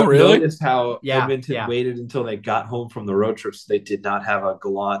 Oh, really? Notice how Edmonton waited until they got home from the road trip so they did not have a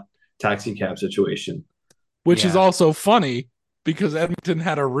gallant taxi cab situation. Which is also funny because Edmonton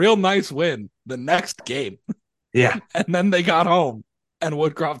had a real nice win the next game. Yeah. And then they got home and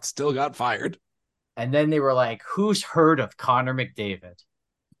Woodcroft still got fired. And then they were like, who's heard of Connor McDavid?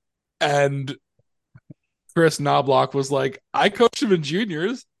 And Chris Knobloch was like, I coached him in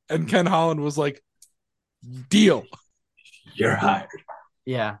juniors. And Ken Holland was like, deal. You're hired.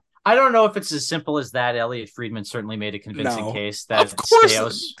 Yeah. I don't know if it's as simple as that. Elliot Friedman certainly made a convincing case that of course,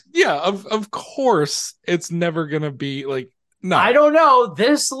 Staios. Yeah, of course, it's never gonna be like no. I don't know.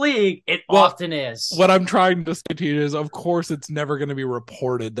 This league, it often is. What I'm trying to say to you is, of course, it's never gonna be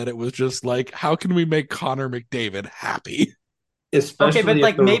reported that it was just like, how can we make Connor McDavid happy? Especially but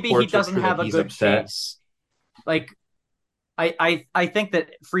like maybe he reports are doesn't true have that a he's good upset. case. Like I think that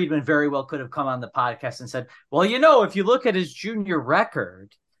Friedman very well could have come on the podcast and said, well, if you look at his junior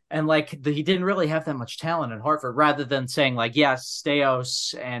record and like he didn't really have that much talent at Hartford, rather than saying like, yes,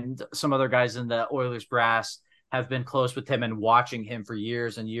 Staios and some other guys in the Oilers brass have been close with him and watching him for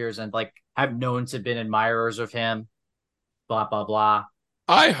years and years and like have known to been admirers of him, blah, blah, blah.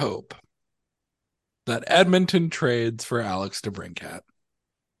 I hope that Edmonton trades for Alex DeBrincat.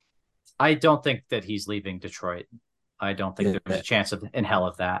 I don't think that he's leaving Detroit. I don't think there's a chance in hell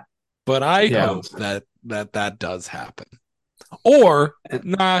of that. But I hope that does happen. Or,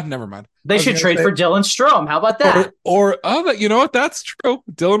 never mind. They should trade for Dylan Strome. How about that? You know what? That's true.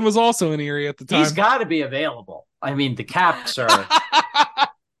 Dylan was also in Erie at the time. He's got to be available. I mean, the Caps are...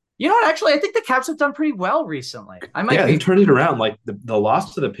 You know what? Actually, I think the Caps have done pretty well recently. They turned it around. Like the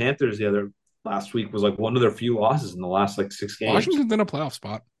loss to the Panthers last week was like one of their few losses in the last like 6 games. Washington's in a playoff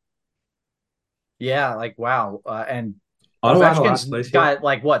spot. Yeah, like wow. And Ovechkin's got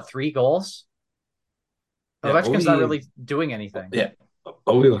like what, 3 goals? Yeah, Ovechkin's not really doing anything. Yeah.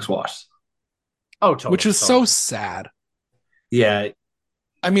 He looks washed. Oh, totally. Which is so sad. Yeah.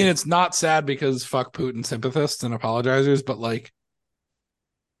 I mean, it's not sad because fuck Putin sympathists and apologizers, but like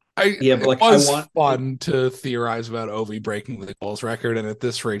it was fun to theorize about Ovi breaking the goals record, and at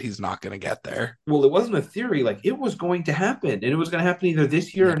this rate, he's not going to get there. Well, it wasn't a theory; like it was going to happen, and it was going to happen either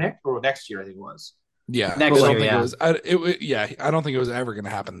this year or next year. I think it was. Yeah, next year. I don't think it was ever going to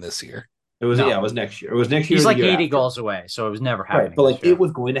happen this year. It was. No. Yeah, it was next year. It was next year. He's like 80 goals away, so it was never happening. Right, but like it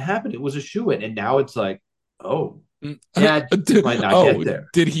was going to happen. It was a shoo-in, and now it's like, yeah, might not get there.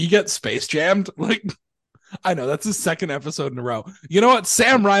 Did he get space jammed? Like. I know that's his second episode in a row. You know what?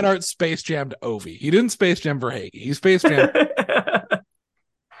 Sam Reinhart space jammed Ovi. He didn't space jam Verhaeghe. He space jammed.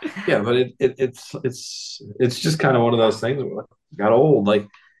 Yeah, but it's just kind of one of those things that got old. Like,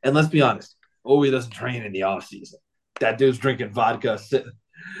 and let's be honest, Ovi doesn't train in the off season. That dude's drinking vodka,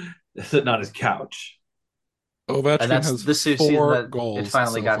 sitting on his couch. Ovechkin has this 4 goals. It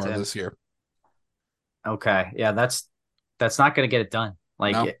finally got to him this year. Okay, yeah, that's not going to get it done.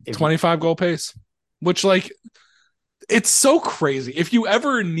 Like 25 goal pace. Which, like, it's so crazy. If you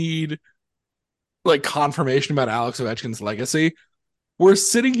ever need, like, confirmation about Alex Ovechkin's legacy, we're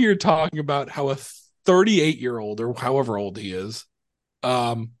sitting here talking about how a 38-year-old, or however old he is,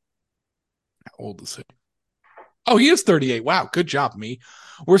 how old is he? Oh, he is 38. Wow, good job, me.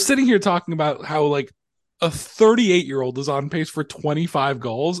 We're sitting here talking about how, like, a 38-year-old is on pace for 25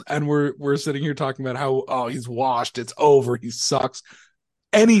 goals, and we're sitting here talking about how, he's washed, it's over, he sucks.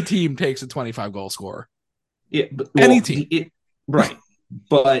 Any team takes a 25-goal scorer. Yeah, any team. Right.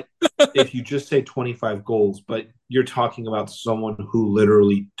 But if you just say 25 goals, but you're talking about someone who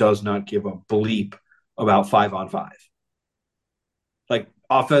literally does not give a bleep about 5-on-5. Like,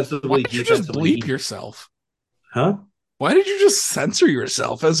 offensively, why did you just bleep yourself? Huh? Why did you just censor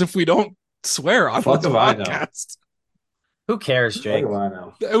yourself as if we don't swear on this podcast? Who cares, Jake? I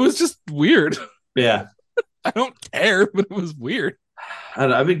know. It was just weird. Yeah. I don't care, but it was weird.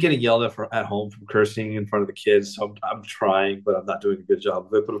 I've been getting yelled at home from cursing in front of the kids, so I'm trying, but I'm not doing a good job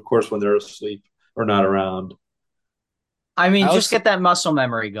of it. But of course, when they're asleep or not around, I mean, just get that muscle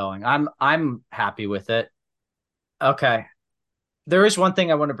memory going. I'm happy with it. Okay, there is one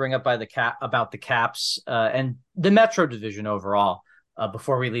thing I want to bring up about the Caps and the Metro Division overall.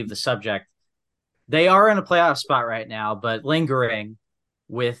 Before we leave the subject, they are in a playoff spot right now, but lingering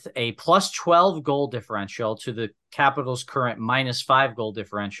with a plus 12 goal differential to the Capitals' current minus 5 goal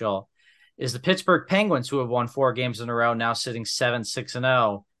differential is the Pittsburgh Penguins, who have won 4 games in a row, now sitting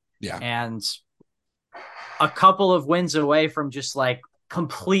 7-6-0. Yeah. And a couple of wins away from just like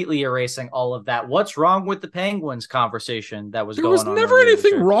completely erasing all of that. What's wrong with the Penguins conversation that was going on? There was never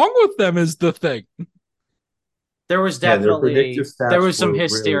anything wrong with them is the thing. There was definitely there was some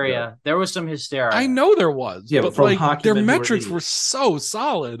hysteria. Really there was some hysteria. I know there was. Yeah, but like their metrics were so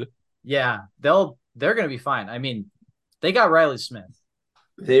solid. Yeah, they're going to be fine. I mean, they got Riley Smith.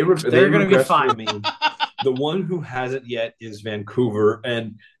 They're going to be fine. The one who hasn't yet is Vancouver,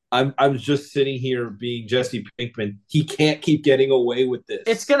 and I'm just sitting here being Jesse Pinkman. He can't keep getting away with this.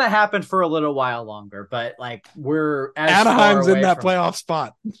 It's going to happen for a little while longer, but like Anaheim's in that playoff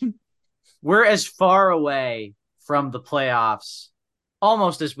spot. We're as far away from the playoffs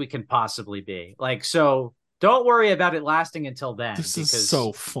almost as we can possibly be. Like, so Don't worry about it lasting until then. This is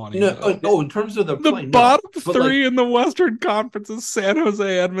so funny. In terms of the play, bottom three in the Western Conference is San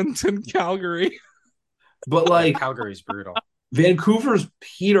Jose, Edmonton, Calgary. But like Calgary's brutal. Vancouver's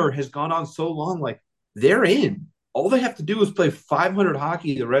Peter has gone on so long, like they're in. All they have to do is play 500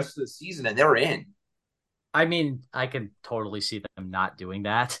 hockey the rest of the season, and they're in. I mean, I can totally see them not doing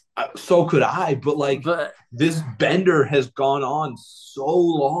that. So could I, but this bender has gone on so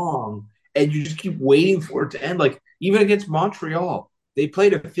long, and you just keep waiting for it to end. Like, even against Montreal, they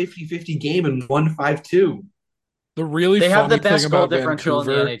played a 50-50 game and won 5-2. They have the best goal Vancouver, differential in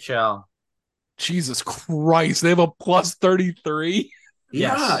the NHL. Jesus Christ, they have a plus 33.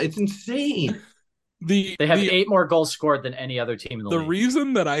 Yeah, yes. It's insane. They have 8 more goals scored than any other team in the league. The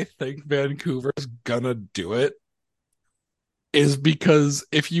reason that I think Vancouver's gonna do it is because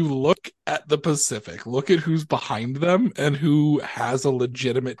if you look at the Pacific, look at who's behind them and who has a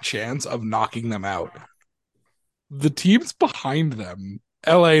legitimate chance of knocking them out. The teams behind them,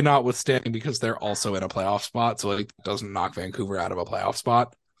 LA notwithstanding, because they're also in a playoff spot, so like it doesn't knock Vancouver out of a playoff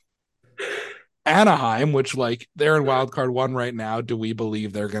spot. Anaheim, which like they're in wild card 1 right now. Do we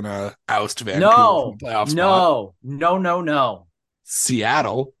believe they're gonna oust Vancouver from the playoff spot? No.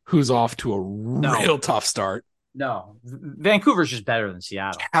 Seattle, who's off to a real tough start. No, Vancouver's just better than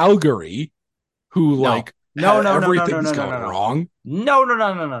Seattle. Calgary, who everything's going wrong.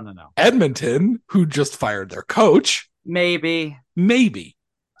 No. Edmonton, who just fired their coach. Maybe.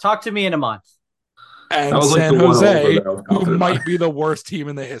 Talk to me in a month. And San Jose, who might be the worst team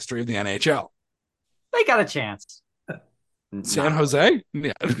in the history of the NHL. They got a chance. San Jose?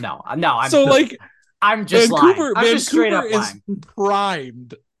 Yeah. No. I'm just Vancouver, lying. I'm just straight up is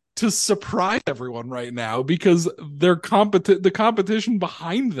primed to surprise everyone right now because the competition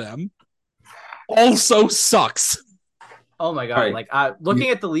behind them also sucks. Oh my god! Right. Looking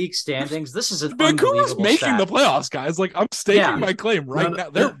at the league standings, this is an Vancouver's making the playoffs, guys. Like I'm staking my claim right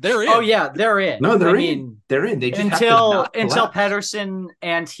now. They're in. Oh yeah, they're in. No, they're in. They're in. They just until Pettersson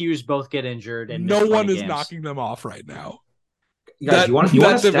and Hughes both get injured, and no one is knocking them off right now. Guys,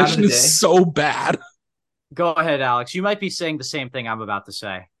 that division is so bad. Go ahead, Alex. You might be saying the same thing I'm about to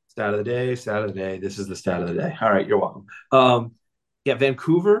say. Stat of the day. This is the stat of the day. All right, you're welcome.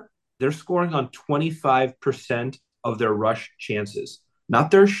 Vancouver, they're scoring on 25% of their rush chances,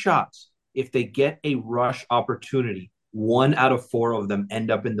 not their shots. If they get a rush opportunity, 1 out of 4 of them end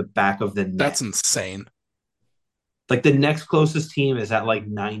up in the back of the net. That's insane. Like the next closest team is at like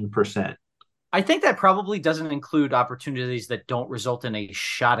 9%. I think that probably doesn't include opportunities that don't result in a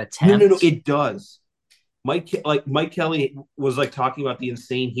shot attempt. No, it does. Mike Kelly was like talking about the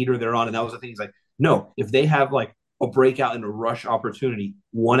insane heater they're on, and that was the thing. He's like, no, if they have like a breakout and a rush opportunity,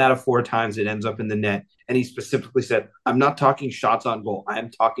 1 out of 4 times it ends up in the net. And he specifically said, I'm not talking shots on goal. I am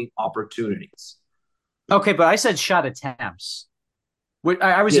talking opportunities. Okay, but I said shot attempts.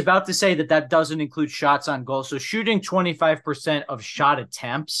 I was about to say that doesn't include shots on goal. So shooting 25% of shot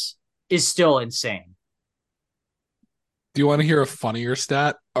attempts is still insane. Do you want to hear a funnier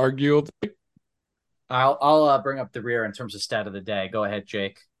stat, arguably? I'll bring up the rear in terms of stat of the day. Go ahead,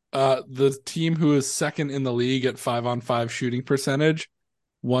 Jake. The team who is second in the league at 5-on-5 shooting percentage,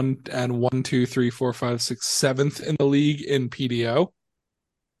 7th in the league in PDO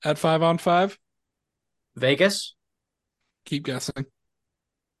at 5-on-5. Vegas. Keep guessing.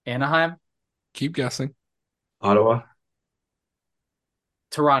 Anaheim. Keep guessing. Ottawa.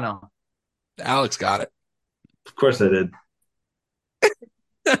 Toronto. Alex got it. Of course I did.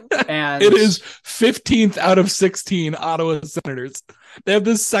 And it is 15th out of 16 Ottawa Senators. They have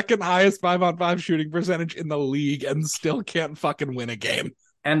the second highest 5-on-5 shooting percentage in the league and still can't fucking win a game.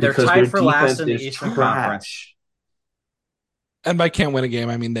 And they're tied for last in the Eastern Conference. And by can't win a game,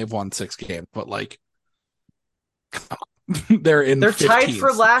 I mean they've won 6 games, but like they're tied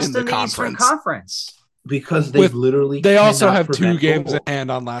for last in the Eastern Conference. Because they also have 2 games in hand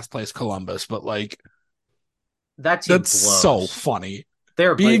on last place Columbus, but like that's so funny.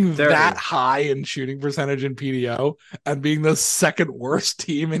 They're that high in shooting percentage in PDO and being the second worst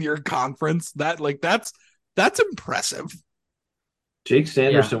team in your conference, that's impressive. Jake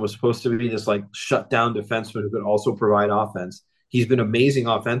Sanderson was supposed to be this like shutdown defenseman who could also provide offense. He's been amazing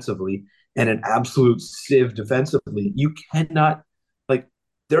offensively and an absolute sieve defensively. You cannot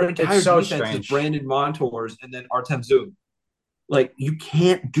their entire defense is Brandon Montours and then Artem Zub. Like you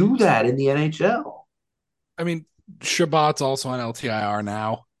can't do that in the NHL. I mean, Shabbat's also on LTIR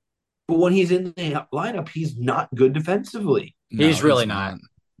now. But when he's in the lineup, he's not good defensively. He's really not.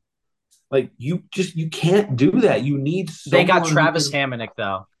 Like you can't do that. You need They got Travis Hamonic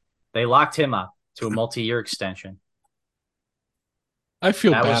though. They locked him up to a multi-year extension. I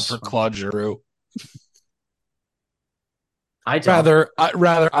feel bad for Claude Giroux. I don't.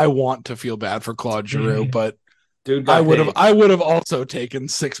 Rather, I want to feel bad for Claude Giroux, but Dude I got would have also taken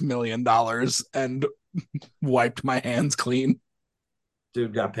 $6 million and wiped my hands clean.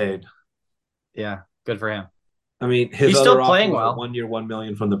 Dude got paid. Yeah, good for him. I mean, his He's other still offer playing was well. a 1 year, $1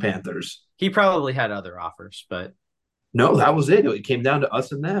 million from the Panthers. He probably had other offers, but No, that was it. It came down to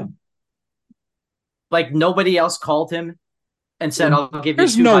us and them. like nobody else called him and said, "I'll give you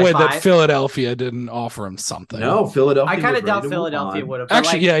There's two no by way five." that Philadelphia didn't offer him something. No, Philadelphia. I kind was of ready doubt to move Philadelphia on. would have.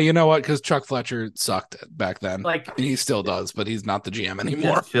 Actually, like, yeah, you know what? Because Chuck Fletcher sucked back then. Like, and he still does, but he's not the GM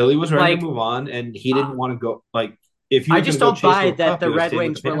anymore. Yeah, Philly was ready Like, to move on, and he didn't want to go. Like, if you I were just going to go don't chase buy for a that cup, the you would Red stay with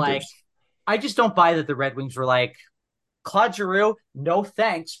Wings the were like. Panthers. I just don't buy that the Red Wings were like, Claude Giroux, no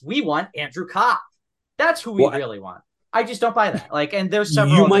thanks. We want Andrew Copp. That's who we really want. I just don't buy that. Like, and there's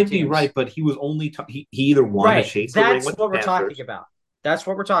several. You other might be teams. right, but he was only he either wanted to chase the ring That's with what the we're Panthers. talking about. That's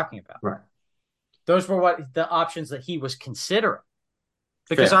what we're talking about. Right. Those were what the options that he was considering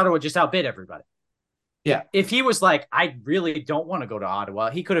because Fair. Ottawa just outbid everybody. Yeah. If he was like, I really don't want to go to Ottawa,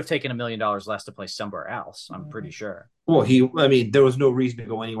 he could have taken $1 million less to play somewhere else. I'm pretty sure. Well, there was no reason to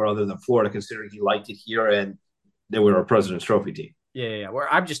go anywhere other than Florida, considering he liked it here and they were a President's Trophy team. Yeah.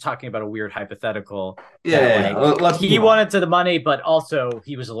 Where I'm just talking about a weird hypothetical. Yeah. Like, he wanted to the money, but also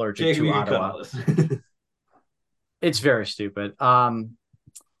he was allergic to Ottawa. It's very stupid.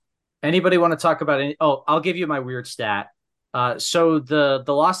 Anybody want to talk about any? Oh, I'll give you my weird stat. So the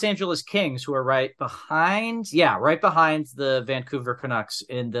Los Angeles Kings, who are right behind the Vancouver Canucks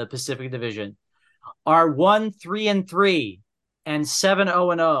in the Pacific Division, are 1-3-3 and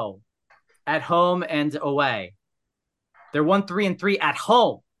 7-0-0 at home and away. They're 1-3-3 at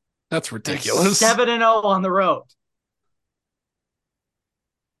home. That's ridiculous. 7-0 on the road.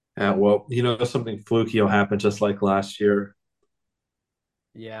 Yeah, well, something fluky will happen just like last year.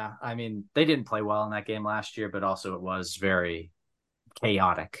 Yeah, I mean, they didn't play well in that game last year, but also it was very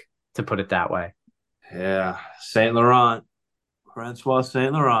chaotic, to put it that way. Yeah, St. Laurent. Francois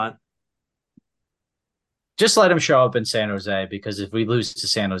St. Laurent. Just let him show up in San Jose, because if we lose to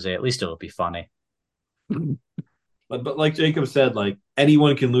San Jose, at least it'll be funny. But like Jacob said, like,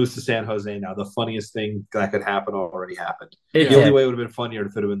 anyone can lose to San Jose now. The funniest thing that could happen already happened. The only way it would have been funnier if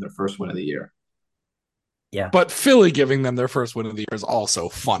it would have been their first win of the year. Yeah. But Philly giving them their first win of the year is also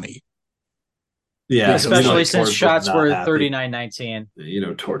funny. Yeah. Especially since shots were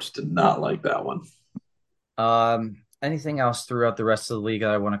 39-19. Torch did not like that one. Anything else throughout the rest of the league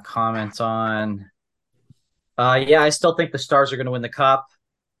I want to comment on? I still think the Stars are going to win the Cup.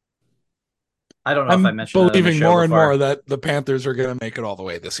 I don't know if I mentioned that believing more and before. more that the Panthers are going to make it all the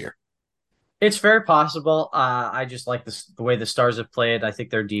way this year. It's very possible. I just like the way the Stars have played. I think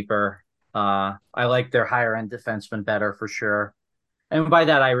they're deeper. I like their higher end defenseman better for sure. And by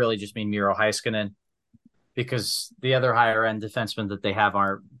that, I really just mean Miro Heiskanen, because the other higher end defensemen that they have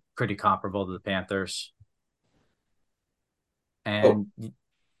are pretty comparable to the Panthers. And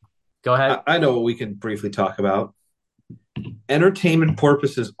go ahead. I know what we can briefly talk about. Entertainment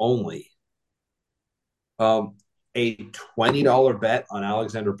purposes only. A $20 bet on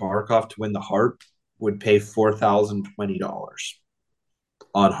Alexander Barkov to win the Hart would pay $4,020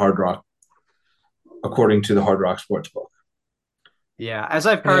 on Hard Rock, according to the Hard Rock Sportsbook. Yeah, as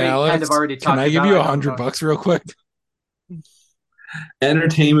I've already kind of already talked about. Can I give you $100 real quick?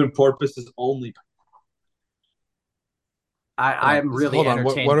 Entertainment purposes only. I'm really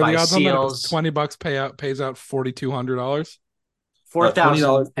entertained what are by the odds Seals. on that? $20 pays out $4,200.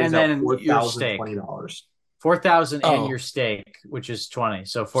 $4,000 and then $4,020. your stake. $4,000 and your stake, which is 20.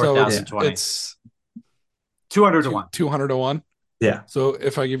 So 4,020. It's 200 to 1. 200 to 1. Yeah. So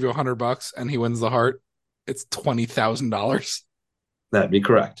if I give you $100 and he wins the Hart, it's $20,000. That'd be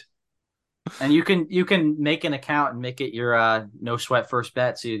correct. And you can make an account and make it your no sweat first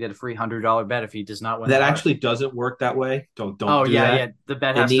bet, so you get a free $100 bet if he does not win. That actually doesn't work that way. Don't. Oh do yeah, that. yeah. The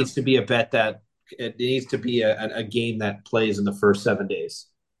bet it needs to be a bet that it needs to be a game that plays in the first 7 days.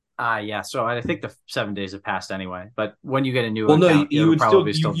 Yeah. So I think the 7 days have passed anyway. But when you get a new account, no, you would still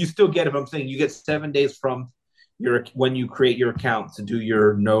get it. But I'm saying you get 7 days from when you create your account to do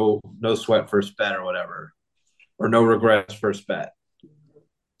your no sweat first bet or whatever, or no regrets first bet.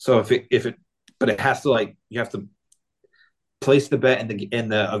 So but it has to, you have to place the bet and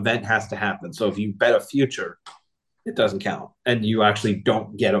the event has to happen. So if you bet a future, it doesn't count and you actually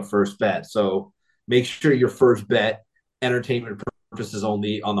don't get a first bet. So make sure your first bet, entertainment purposes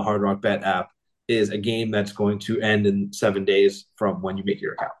only, on the Hard Rock Bet app, is a game that's going to end in 7 days from when you make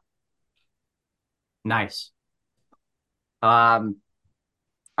your account. Nice. I'm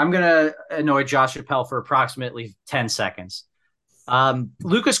going to annoy Josh Appel for approximately 10 seconds.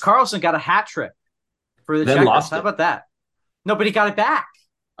 Lucas Carlson got a hat trick for the Checkers. How about that? No, but he got it back.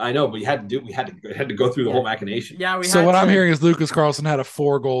 I know, but we had to go through the whole machination. Yeah, we So had what I'm to. hearing is Lucas Carlson had a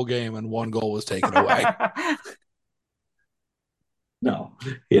 4-goal game and 1 goal was taken away. No,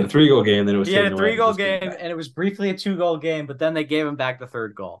 he had a 3-goal game, then it was He had taken a away. 3-goal game, and it was briefly a 2-goal game, but then they gave him back the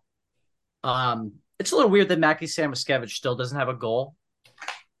third goal. It's a little weird that Mackie Samoskevich still doesn't have a goal.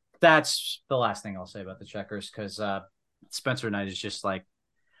 That's the last thing I'll say about the Checkers, because Spencer Knight is just like,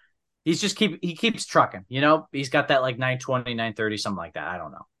 he keeps trucking. You know, he's got that like 920, 930, something like that. I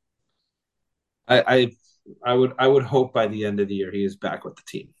don't know. I would hope by the end of the year he is back with the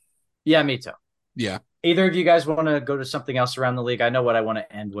team. Yeah, me too. Yeah. Either of you guys want to go to something else around the league? I know what I want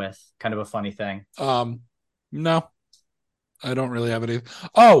to end with. Kind of a funny thing. No, I don't really have any.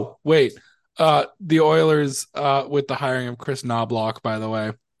 Oh, wait. The Oilers, with the hiring of Chris Knobloch, by the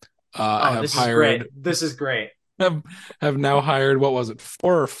way, this is great. This is great. Have now hired, what was it,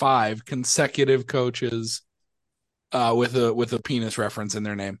 4 or 5 consecutive coaches with a penis reference in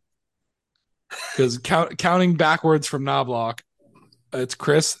their name. Because counting backwards from Knobloch, it's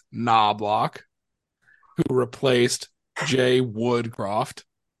Chris Knobloch, who replaced Jay Woodcroft,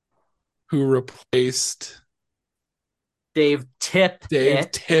 who replaced Dave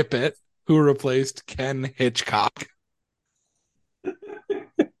Tippett, who replaced Ken Hitchcock.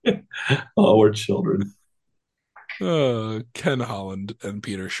 Oh, we're children. Ken Holland and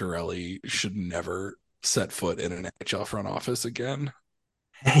Peter Chiarelli should never set foot in an NHL front office again.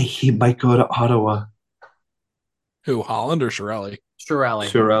 Hey, he might go to Ottawa. Who, Holland or Chiarelli?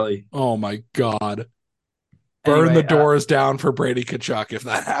 Chiarelli. Oh my God. Burn the doors down for Brady Tkachuk if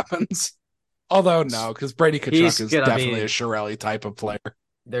that happens. Although no, because Brady Tkachuk is definitely a Chiarelli type of player.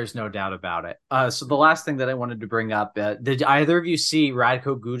 There's no doubt about it. So the last thing that I wanted to bring up, did either of you see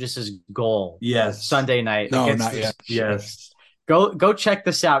Radko Gudas's goal? Yes. Sunday night. No, not yet. Yes. Go check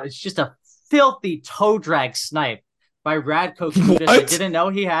this out. It's just a filthy toe drag snipe by Radko Gudas. I didn't know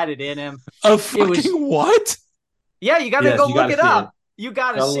he had it in him. What? Yeah, you got to go look it up. You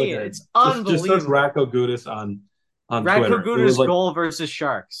got to see it. It's unbelievable. Just search Radko Gudas on Radko Twitter. Gudas goal versus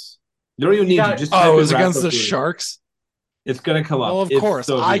Sharks. You don't even need to. Just it was against the Sharks? It's going to come up. Well, of course.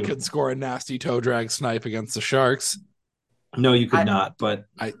 I could score a nasty toe drag snipe against the Sharks. No, you could not, but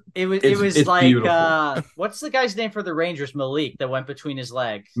it was like what's the guy's name for the Rangers? Malik, that went between his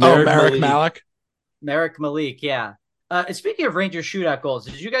legs. Marek Malik. Marek Malik, yeah. And speaking of Rangers shootout goals,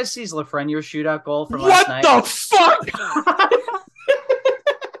 did you guys see Lafreniere's shootout goal from last night? What the fuck?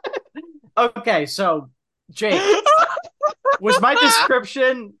 Okay, so Jake, was my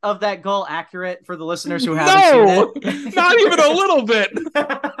description of that goal accurate for the listeners who haven't seen it? Not even a little bit.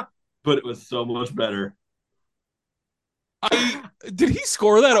 But it was so much better. Did he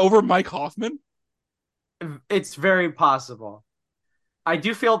score that over Mike Hoffman? It's very possible. I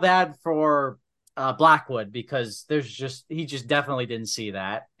do feel bad for Blackwood because he just definitely didn't see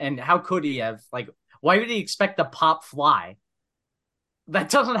that. And how could he have? Like, why would he expect a pop fly? That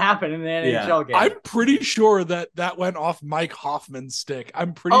doesn't happen in an NHL game. I'm pretty sure that went off Mike Hoffman's stick.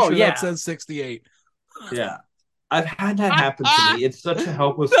 I'm pretty sure that says 68. Yeah. I've had that happen to me. It's such a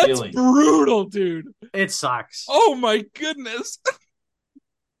helpless feeling. That's brutal, dude. It sucks. Oh my goodness.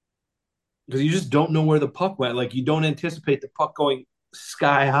 Because you just don't know where the puck went. Like, you don't anticipate the puck going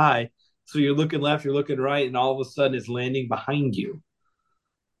sky high. So you're looking left, you're looking right, and all of a sudden it's landing behind you.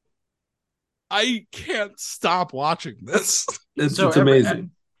 I can't stop watching this. It's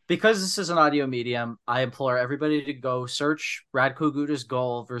amazing. Because this is an audio medium, I implore everybody to go search Radko Gudas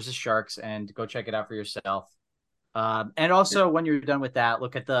goal versus Sharks and go check it out for yourself. And also, when you're done with that,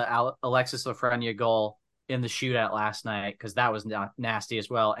 look at the Alexis Lafreniere goal in the shootout last night, because that was nasty as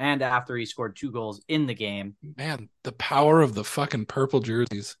well. And after he scored 2 goals in the game. Man, the power of the fucking purple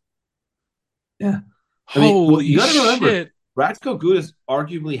jerseys. Yeah. Holy you gotta remember, shit. Ratko Gudas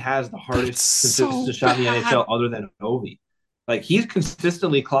arguably has the hardest consistent shot in the NHL other than Ovi. Like, he's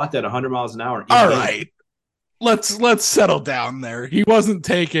consistently clocked at 100 miles an hour. All right. Let's settle down there. He wasn't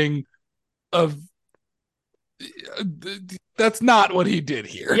taking that's not what he did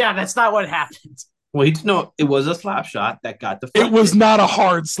here. Yeah, that's not what happened. Well, it was a slap shot that got deflected. It was not a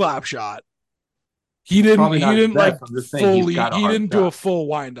hard slap shot. He didn't do a full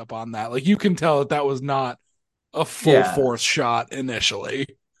wind up on that. Like, you can tell that was not a full force shot initially.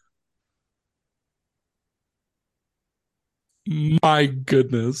 My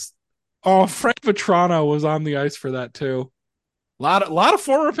goodness. Oh, Frank Vetrano was on the ice for that too. A lot of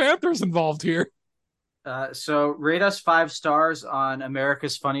former Panthers involved here. So rate us 5 stars on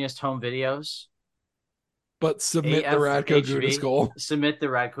America's Funniest Home Videos. But submit the Radko Gudas goal. Submit the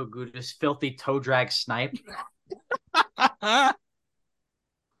Radko Gudas filthy toe drag snipe. Oh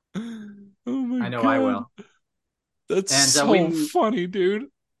my I know God. I will. That's And, so funny, dude.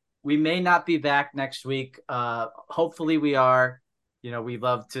 We may not be back next week. Hopefully we are. We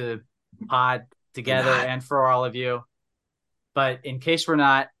love to pod together and for all of you. But in case we're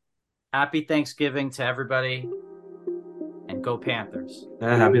not, happy Thanksgiving to everybody. And go Panthers.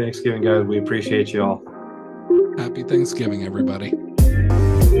 Happy Thanksgiving, guys. We appreciate you all. Happy Thanksgiving, everybody.